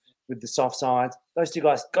 7 with the soft sides. Those two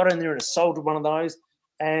guys got in there and assaulted one of those,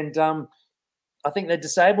 and I think they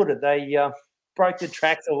disabled it. They broke the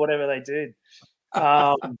tracks or whatever they did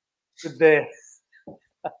with their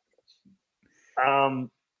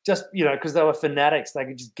just because they were fanatics, they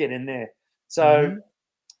could just get in there. So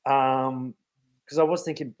because I was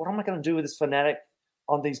thinking, what am I going to do with this fanatic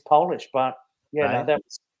on these Polish? But no,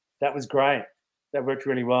 that was great. That worked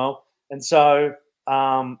really well. And so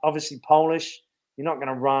obviously Polish, you're not going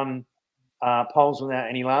to run Poles without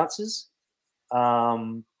any Lancers.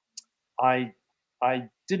 I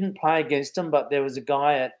didn't play against him, but there was a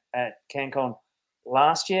guy at CanCon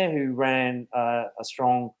last year who ran a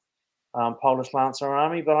strong Polish Lancer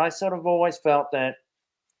army, but I sort of always felt that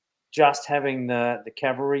just having the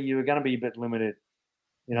cavalry, you were going to be a bit limited.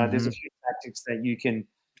 There's a few tactics that you can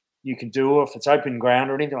do, or if it's open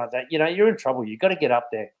ground or anything like that, you're in trouble. You've got to get up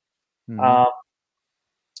there.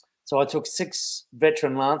 So I took 6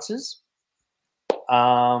 veteran Lancers,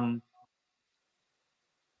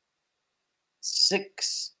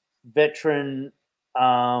 6 veteran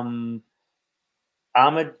armored,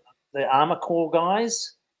 the armor corps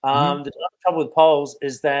guys. The trouble with Poles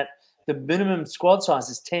is that the minimum squad size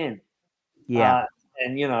is 10. Yeah.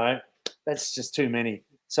 And, that's just too many.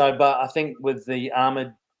 So, but I think with the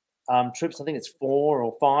armored troops, I think it's 4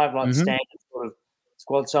 or 5, like standard sort of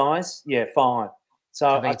squad size. Yeah, 5. So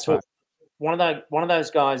I took one of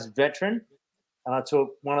those guys veteran, and I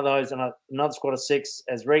took one of those and another squad of 6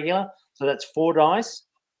 as regular. So that's 4 dice.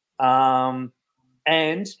 And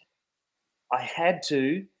I had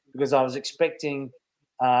to, because I was expecting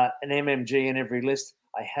an MMG in every list,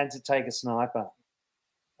 I had to take a sniper.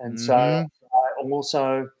 And so I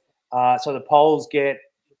also, so the Poles get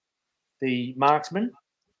the marksman.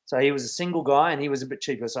 So he was a single guy, and he was a bit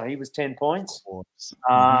cheaper. So he was 10 points.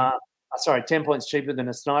 Mm-hmm. 10 points cheaper than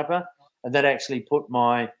a sniper. And that actually put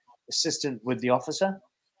my assistant with the officer.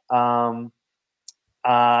 So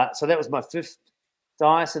that was my fifth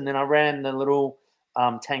dice. And then I ran the little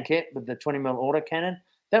tankette with the 20mm autocannon.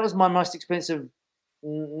 That was my most expensive.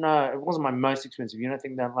 No, it wasn't my most expensive. You don't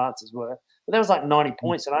think that Lancers were. But that was like 90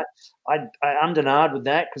 points. And I undernarred with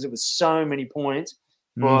that because it was so many points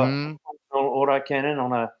for autocannon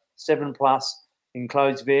on a 7+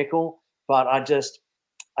 enclosed vehicle. But I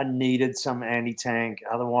needed some anti-tank.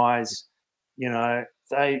 Otherwise, other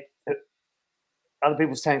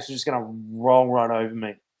people's tanks were just going to roll right over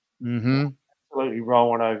me. Mm-hmm. Absolutely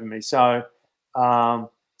roll right over me. So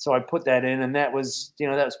I put that in, and that was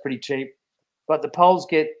pretty cheap. But the Poles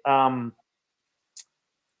get I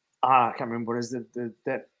can't remember what is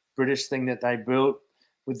that British thing that they built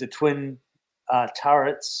with the twin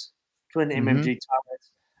turrets, twin MMG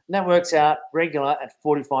turrets, and that works out regular at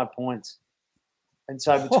 45 points. And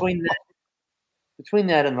so between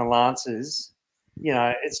that and the Lancers,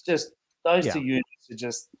 it's just those two units are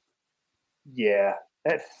just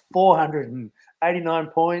at 489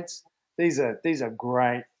 points. These are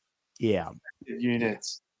great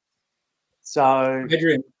units. So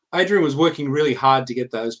Adrian was working really hard to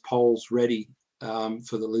get those Poles ready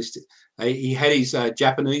for the list. He had his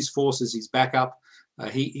Japanese force as his backup.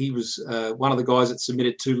 He was one of the guys that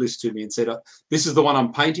submitted 2 lists to me and said, "This is the one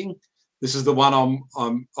I'm painting. This is the one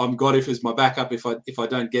I'm got if as my backup if I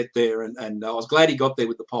don't get there." And I was glad he got there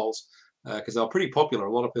with the Poles because they were pretty popular.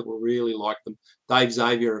 A lot of people really liked them. Dave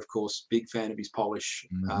Xavier, of course, big fan of his Polish.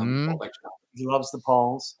 He loves the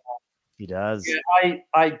Poles. He does. Yeah,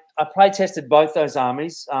 I play tested both those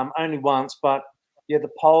armies only once, but the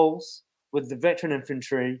Poles with the veteran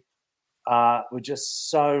infantry were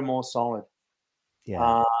just so more solid.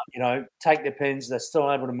 Yeah. Take their pins. They're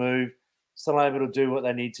still able to move, still able to do what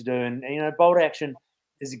they need to do. And bolt action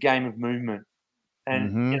is a game of movement.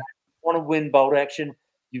 And if you want to win bolt action,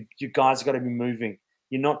 you guys got to be moving.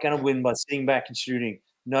 You're not going to win by sitting back and shooting.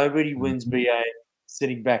 Nobody wins BA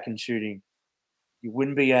sitting back and shooting. You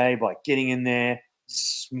win BA by getting in there,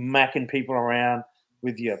 smacking people around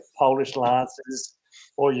with your Polish Lancers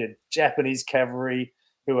or your Japanese cavalry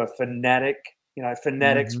who are fanatics,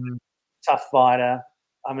 tough fighter.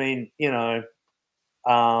 I mean, it's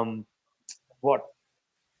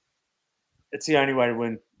the only way to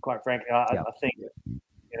win, quite frankly. I think,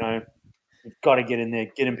 you've got to get in there,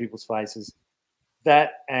 get in people's faces.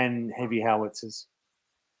 That and heavy howitzers.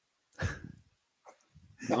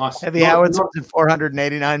 Nice. Heavy howitzers at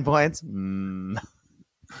 489 points. No,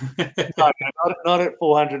 not at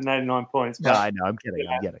 489 points. No, I know. I'm kidding.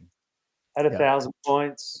 I'm kidding. At 1,000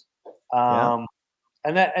 points. And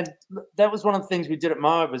that was one of the things we did at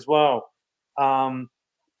Moab as well. When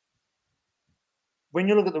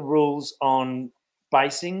you look at the rules on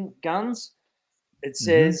basing guns, it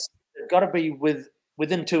says they've got to be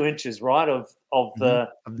within 2 inches, right, of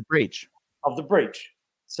the breach. Of the breach.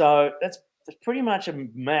 So that's pretty much a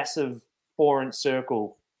massive 4-inch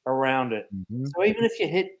circle around it. So even if you're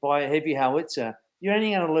hit by a heavy howitzer, you're only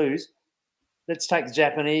going to lose. Let's take the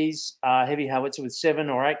Japanese heavy howitzer with 7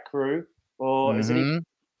 or 8 crew, or is it even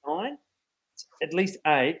 9? It's at least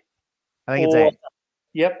 8. I think it's 8.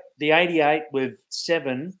 Yep, the 88 with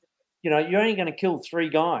 7. You're only going to kill 3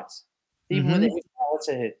 guys, even with a heavy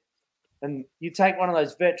howitzer hit. And you take one of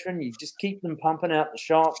those veteran, you just keep them pumping out the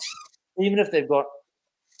shots, even if they've got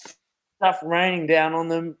stuff raining down on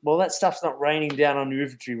them. Well, that stuff's not raining down on your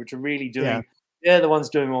infantry, which are really doing. Yeah. They're the ones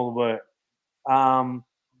doing all the work.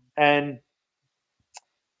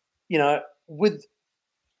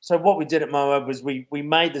 So what we did at Moab was we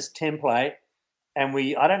made this template, and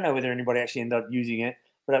I don't know whether anybody actually ended up using it,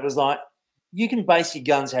 but it was like you can base your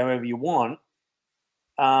guns however you want,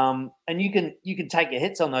 and you can take your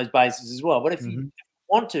hits on those bases as well. But if you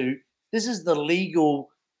want to, this is the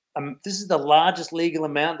legal. This is the largest legal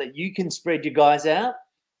amount that you can spread your guys out,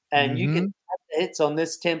 and you can have the hits on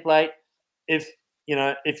this template if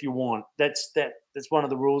you want. That's one of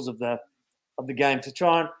the rules of the game.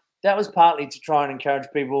 That was partly to try and encourage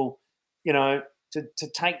people, to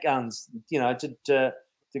take guns, to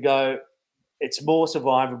go. It's more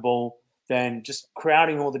survivable than just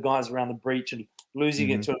crowding all the guys around the breach and losing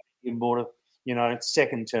it to a border,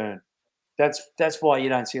 second turn. That's why you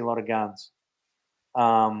don't see a lot of guns.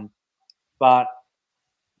 But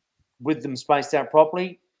with them spaced out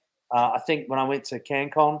properly, I think when I went to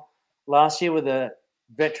CanCon last year with a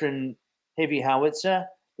veteran heavy howitzer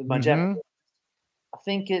with my Japanese, I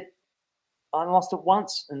think I lost it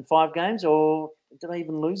once in 5 games, or did I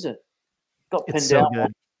even lose it? Got pinned out.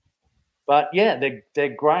 Good. But yeah,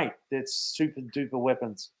 they're great. They're super duper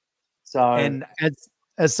weapons. So, and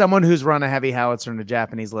as someone who's run a heavy howitzer in a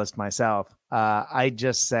Japanese list myself, I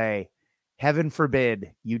just say, heaven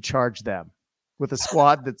forbid you charge them with a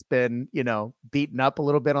squad that's been, beaten up a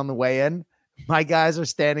little bit on the way in. My guys are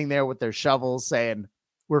standing there with their shovels saying,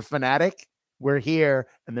 "We're fanatic. We're here.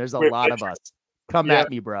 And there's a lot of us. Come at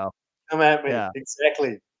me, bro. Come at me." Yeah.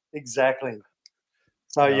 Exactly.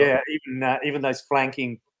 So even those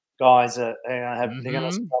flanking guys are they're going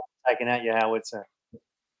to stop taking out your howitzer.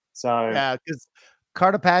 So yeah, because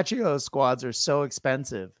Cartapaccio squads are so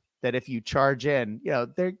expensive that if you charge in,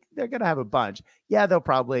 they're going to have a bunch. Yeah, they'll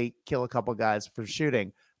probably kill a couple guys for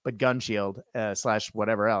shooting, but gun shield /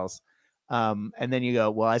 whatever else. And then you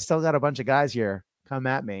go, well, I still got a bunch of guys here. Come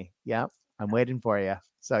at me. Yeah, I'm waiting for you.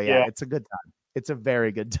 So yeah, it's a good time. It's a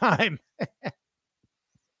very good time.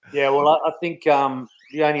 Yeah, well, I think the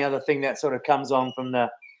only other thing that sort of comes on from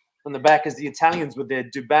the back is the Italians with their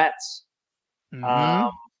Dubats.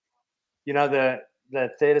 The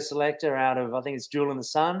theatre selector out of, I think it's Duel in the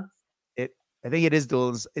Sun. I think it is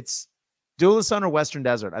Duel. It's Duel in the Sun or Western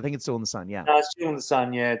Desert. I think it's Duel in the Sun. Yeah. No, it's Duel in the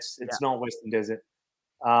Sun. Yeah, it's not Western Desert.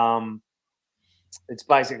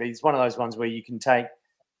 It's one of those ones where you can take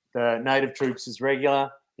the native troops as regular,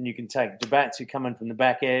 and you can take Dubats who come in from the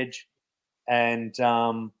back edge, and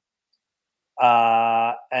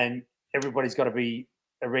everybody's got to be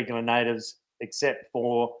irregular natives except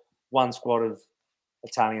for one squad of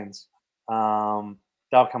Italians.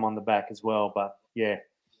 They'll come on the back as well, but yeah,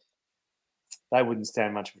 they wouldn't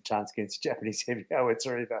stand much of a chance against Japanese heavy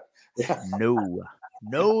howitzer either.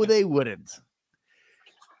 No, they wouldn't.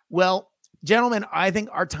 Well, gentlemen, I think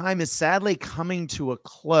our time is sadly coming to a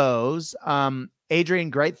close. Adrian,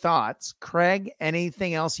 great thoughts. Craig,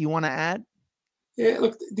 anything else you want to add? Yeah,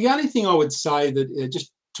 look, the only thing I would say that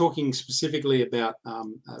just talking specifically about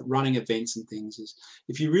running events and things is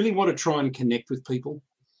if you really want to try and connect with people,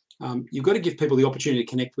 you've got to give people the opportunity to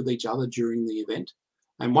connect with each other during the event.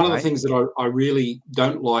 And one of the things that I really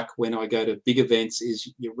don't like when I go to big events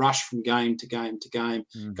is you rush from game to game to game,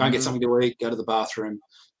 go and get something to eat, go to the bathroom.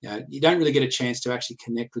 You don't really get a chance to actually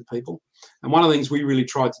connect with people. And one of the things we really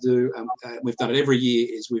tried to do, we've done it every year,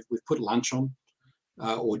 is we've put lunch on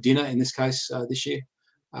or dinner in this case this year.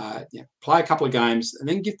 Play a couple of games and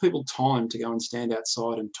then give people time to go and stand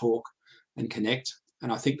outside and talk and connect.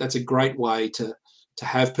 And I think that's a great way to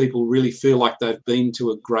have people really feel like they've been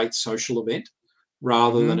to a great social event,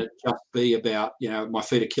 rather than it just be about, my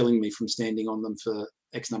feet are killing me from standing on them for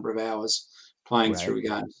X number of hours playing through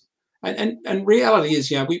games. And reality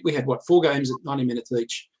is, we had 4 games at 90 minutes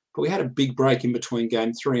each, but we had a big break in between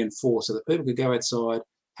game 3 and 4 so that people could go outside,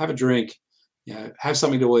 have a drink, have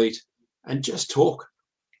something to eat, and just talk.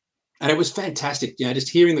 And it was fantastic, just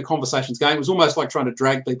hearing the conversations going. It was almost like trying to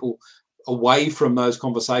drag people away from those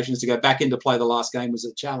conversations to go back in to play the last game was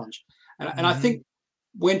a challenge. And I think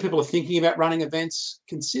when people are thinking about running events,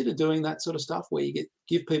 consider doing that sort of stuff where you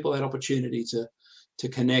give people that opportunity to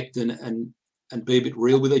connect and be a bit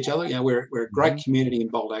real with each other. We're a great community in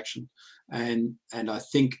Bold Action, and I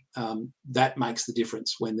think that makes the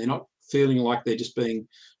difference when they're not feeling like they're just being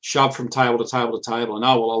shoved from table to table to table and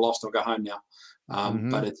I lost, I'll go home now.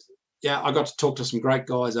 But I got to talk to some great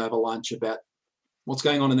guys over lunch about what's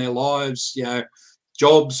going on in their lives,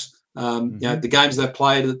 jobs, the games they've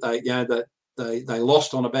played that they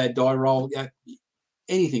lost on a bad die roll.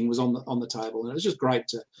 Anything was on the table, and it was just great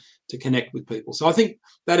to connect with people. So I think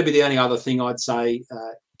that'd be the only other thing I'd say,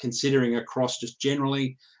 considering across just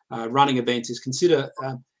generally running events, is consider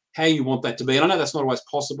how you want that to be. And I know that's not always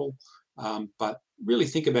possible, but really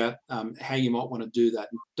think about how you might want to do that.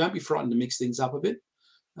 Don't be frightened to mix things up a bit.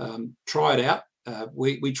 Try it out.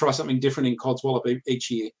 We try something different in Codswallop each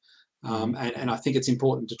year, and I think it's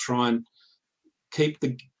important to try and keep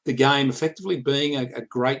the game effectively being a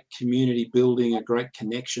great community building, a great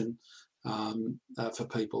connection for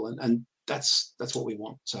people, and that's what we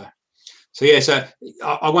want. So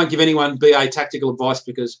I won't give anyone BA tactical advice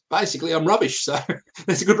because basically I'm rubbish. So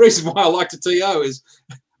that's a good reason why I like to TO is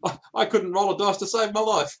I couldn't roll a dice to save my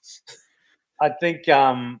life. I think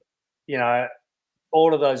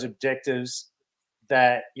all of those objectives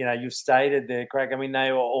that you've stated there, Craig. I mean, they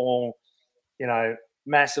were all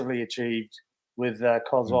massively achieved with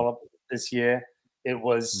Codswallop this year. It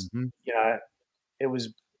was it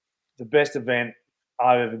was the best event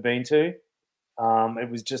I've ever been to. It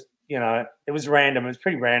was just it was random. It was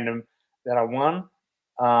pretty random that I won,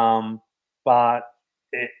 but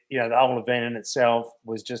it the whole event in itself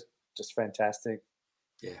was just fantastic.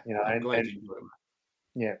 Yeah,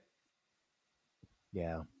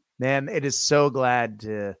 man, it is so glad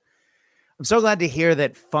to. I'm so glad to hear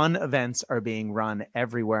that fun events are being run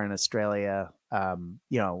everywhere in Australia.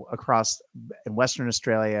 Across in Western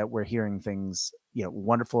Australia, we're hearing things,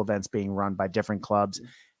 wonderful events being run by different clubs.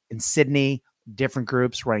 In Sydney, different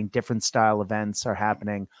groups running different style events are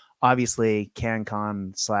happening. Obviously,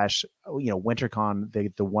 CanCon /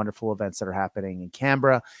 WinterCon, the wonderful events that are happening in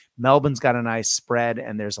Canberra. Melbourne's got a nice spread,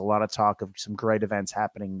 and there's a lot of talk of some great events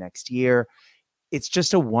happening next year. It's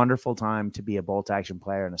just a wonderful time to be a Bolt Action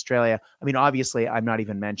player in Australia. I mean, obviously, I'm not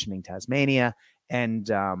even mentioning Tasmania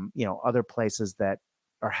and, other places that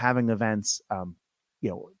are having events,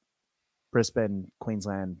 Brisbane,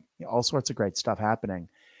 Queensland, all sorts of great stuff happening.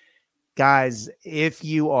 Guys, if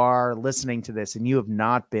you are listening to this and you have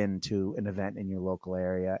not been to an event in your local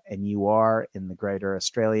area and you are in the greater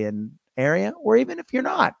Australian area, or even if you're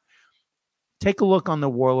not, take a look on the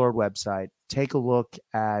Warlord website. Take a look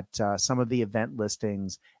at some of the event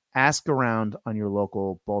listings. Ask around on your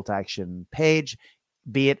local Bolt Action page,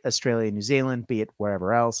 be it Australia, New Zealand, be it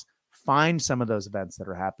wherever else. Find some of those events that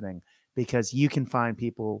are happening, because you can find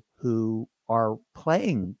people who are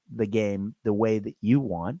playing the game the way that you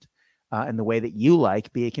want and the way that you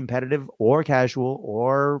like, be it competitive or casual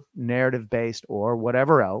or narrative based or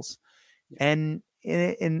whatever else. And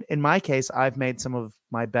in my case, I've made some of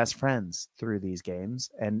my best friends through these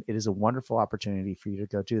games, and it is a wonderful opportunity for you to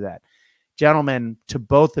go do that. Gentlemen, to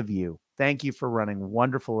both of you, thank you for running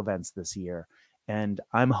wonderful events this year. And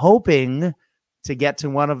I'm hoping to get to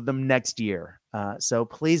one of them next year. So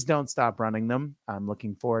please don't stop running them. I'm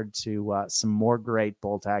looking forward to some more great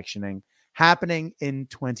Bolt Actioning happening in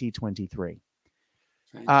 2023.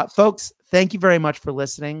 Folks, thank you very much for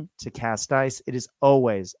listening to Cast Dice. It is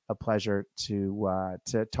always a pleasure to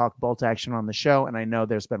talk Bolt Action on the show. And I know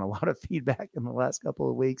there's been a lot of feedback in the last couple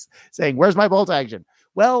of weeks saying, where's my Bolt Action?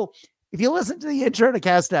 Well, if you listen to the intro to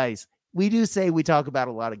Cast Dice, we do say we talk about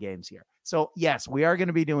a lot of games here. So yes, we are going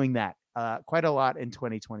to be doing that quite a lot in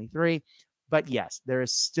 2023. But yes, there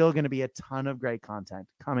is still going to be a ton of great content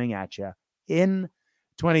coming at you in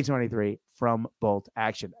 2023 from Bolt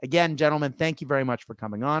Action. Again, gentlemen, thank you very much for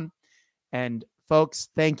coming on. And folks,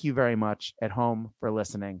 thank you very much at home for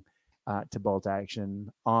listening to Bolt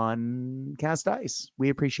Action on Cast Dice. We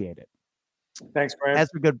appreciate it. Thanks, Brian. As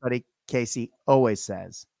our good buddy Casey always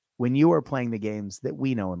says, when you are playing the games that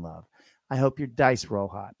we know and love, I hope your dice roll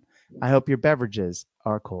hot. I hope your beverages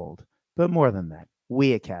are cold. But more than that,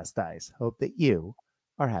 we at Cast Dice hope that you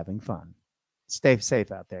are having fun. Stay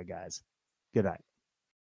safe out there, guys. Good night.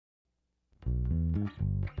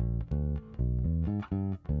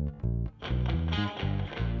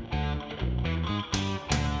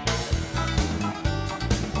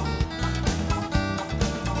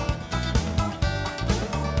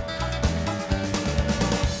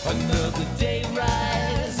 Another day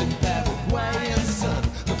rise in Paraguayan sun.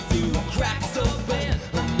 The few cracks open,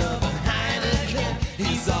 another Heineken.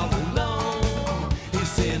 He's all alone.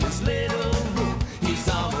 He's in his little room. He's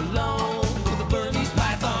all alone with a Burmese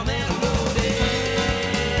python and a loaded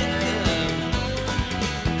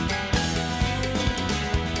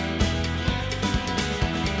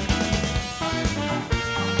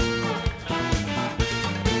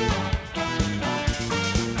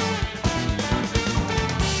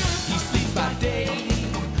He sleeps by day,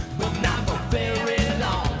 but not for very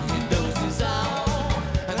long. He dozes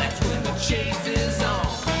off, and that's when the chase is on.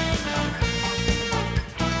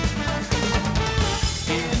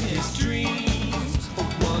 In his dreams,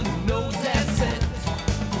 one who knows that scent,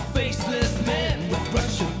 faceless men with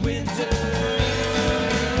Russian winter.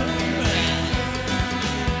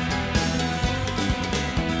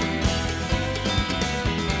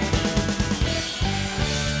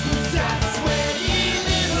 That sweaty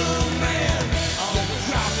little man on the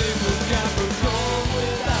tropical Capricorn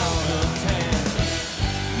without a tan.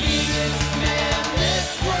 Neatest man this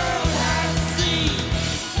world has seen.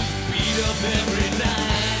 Beat up every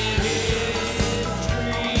night in his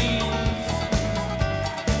dreams.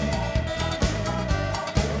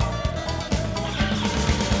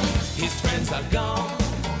 His friends are gone,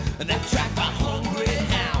 and that track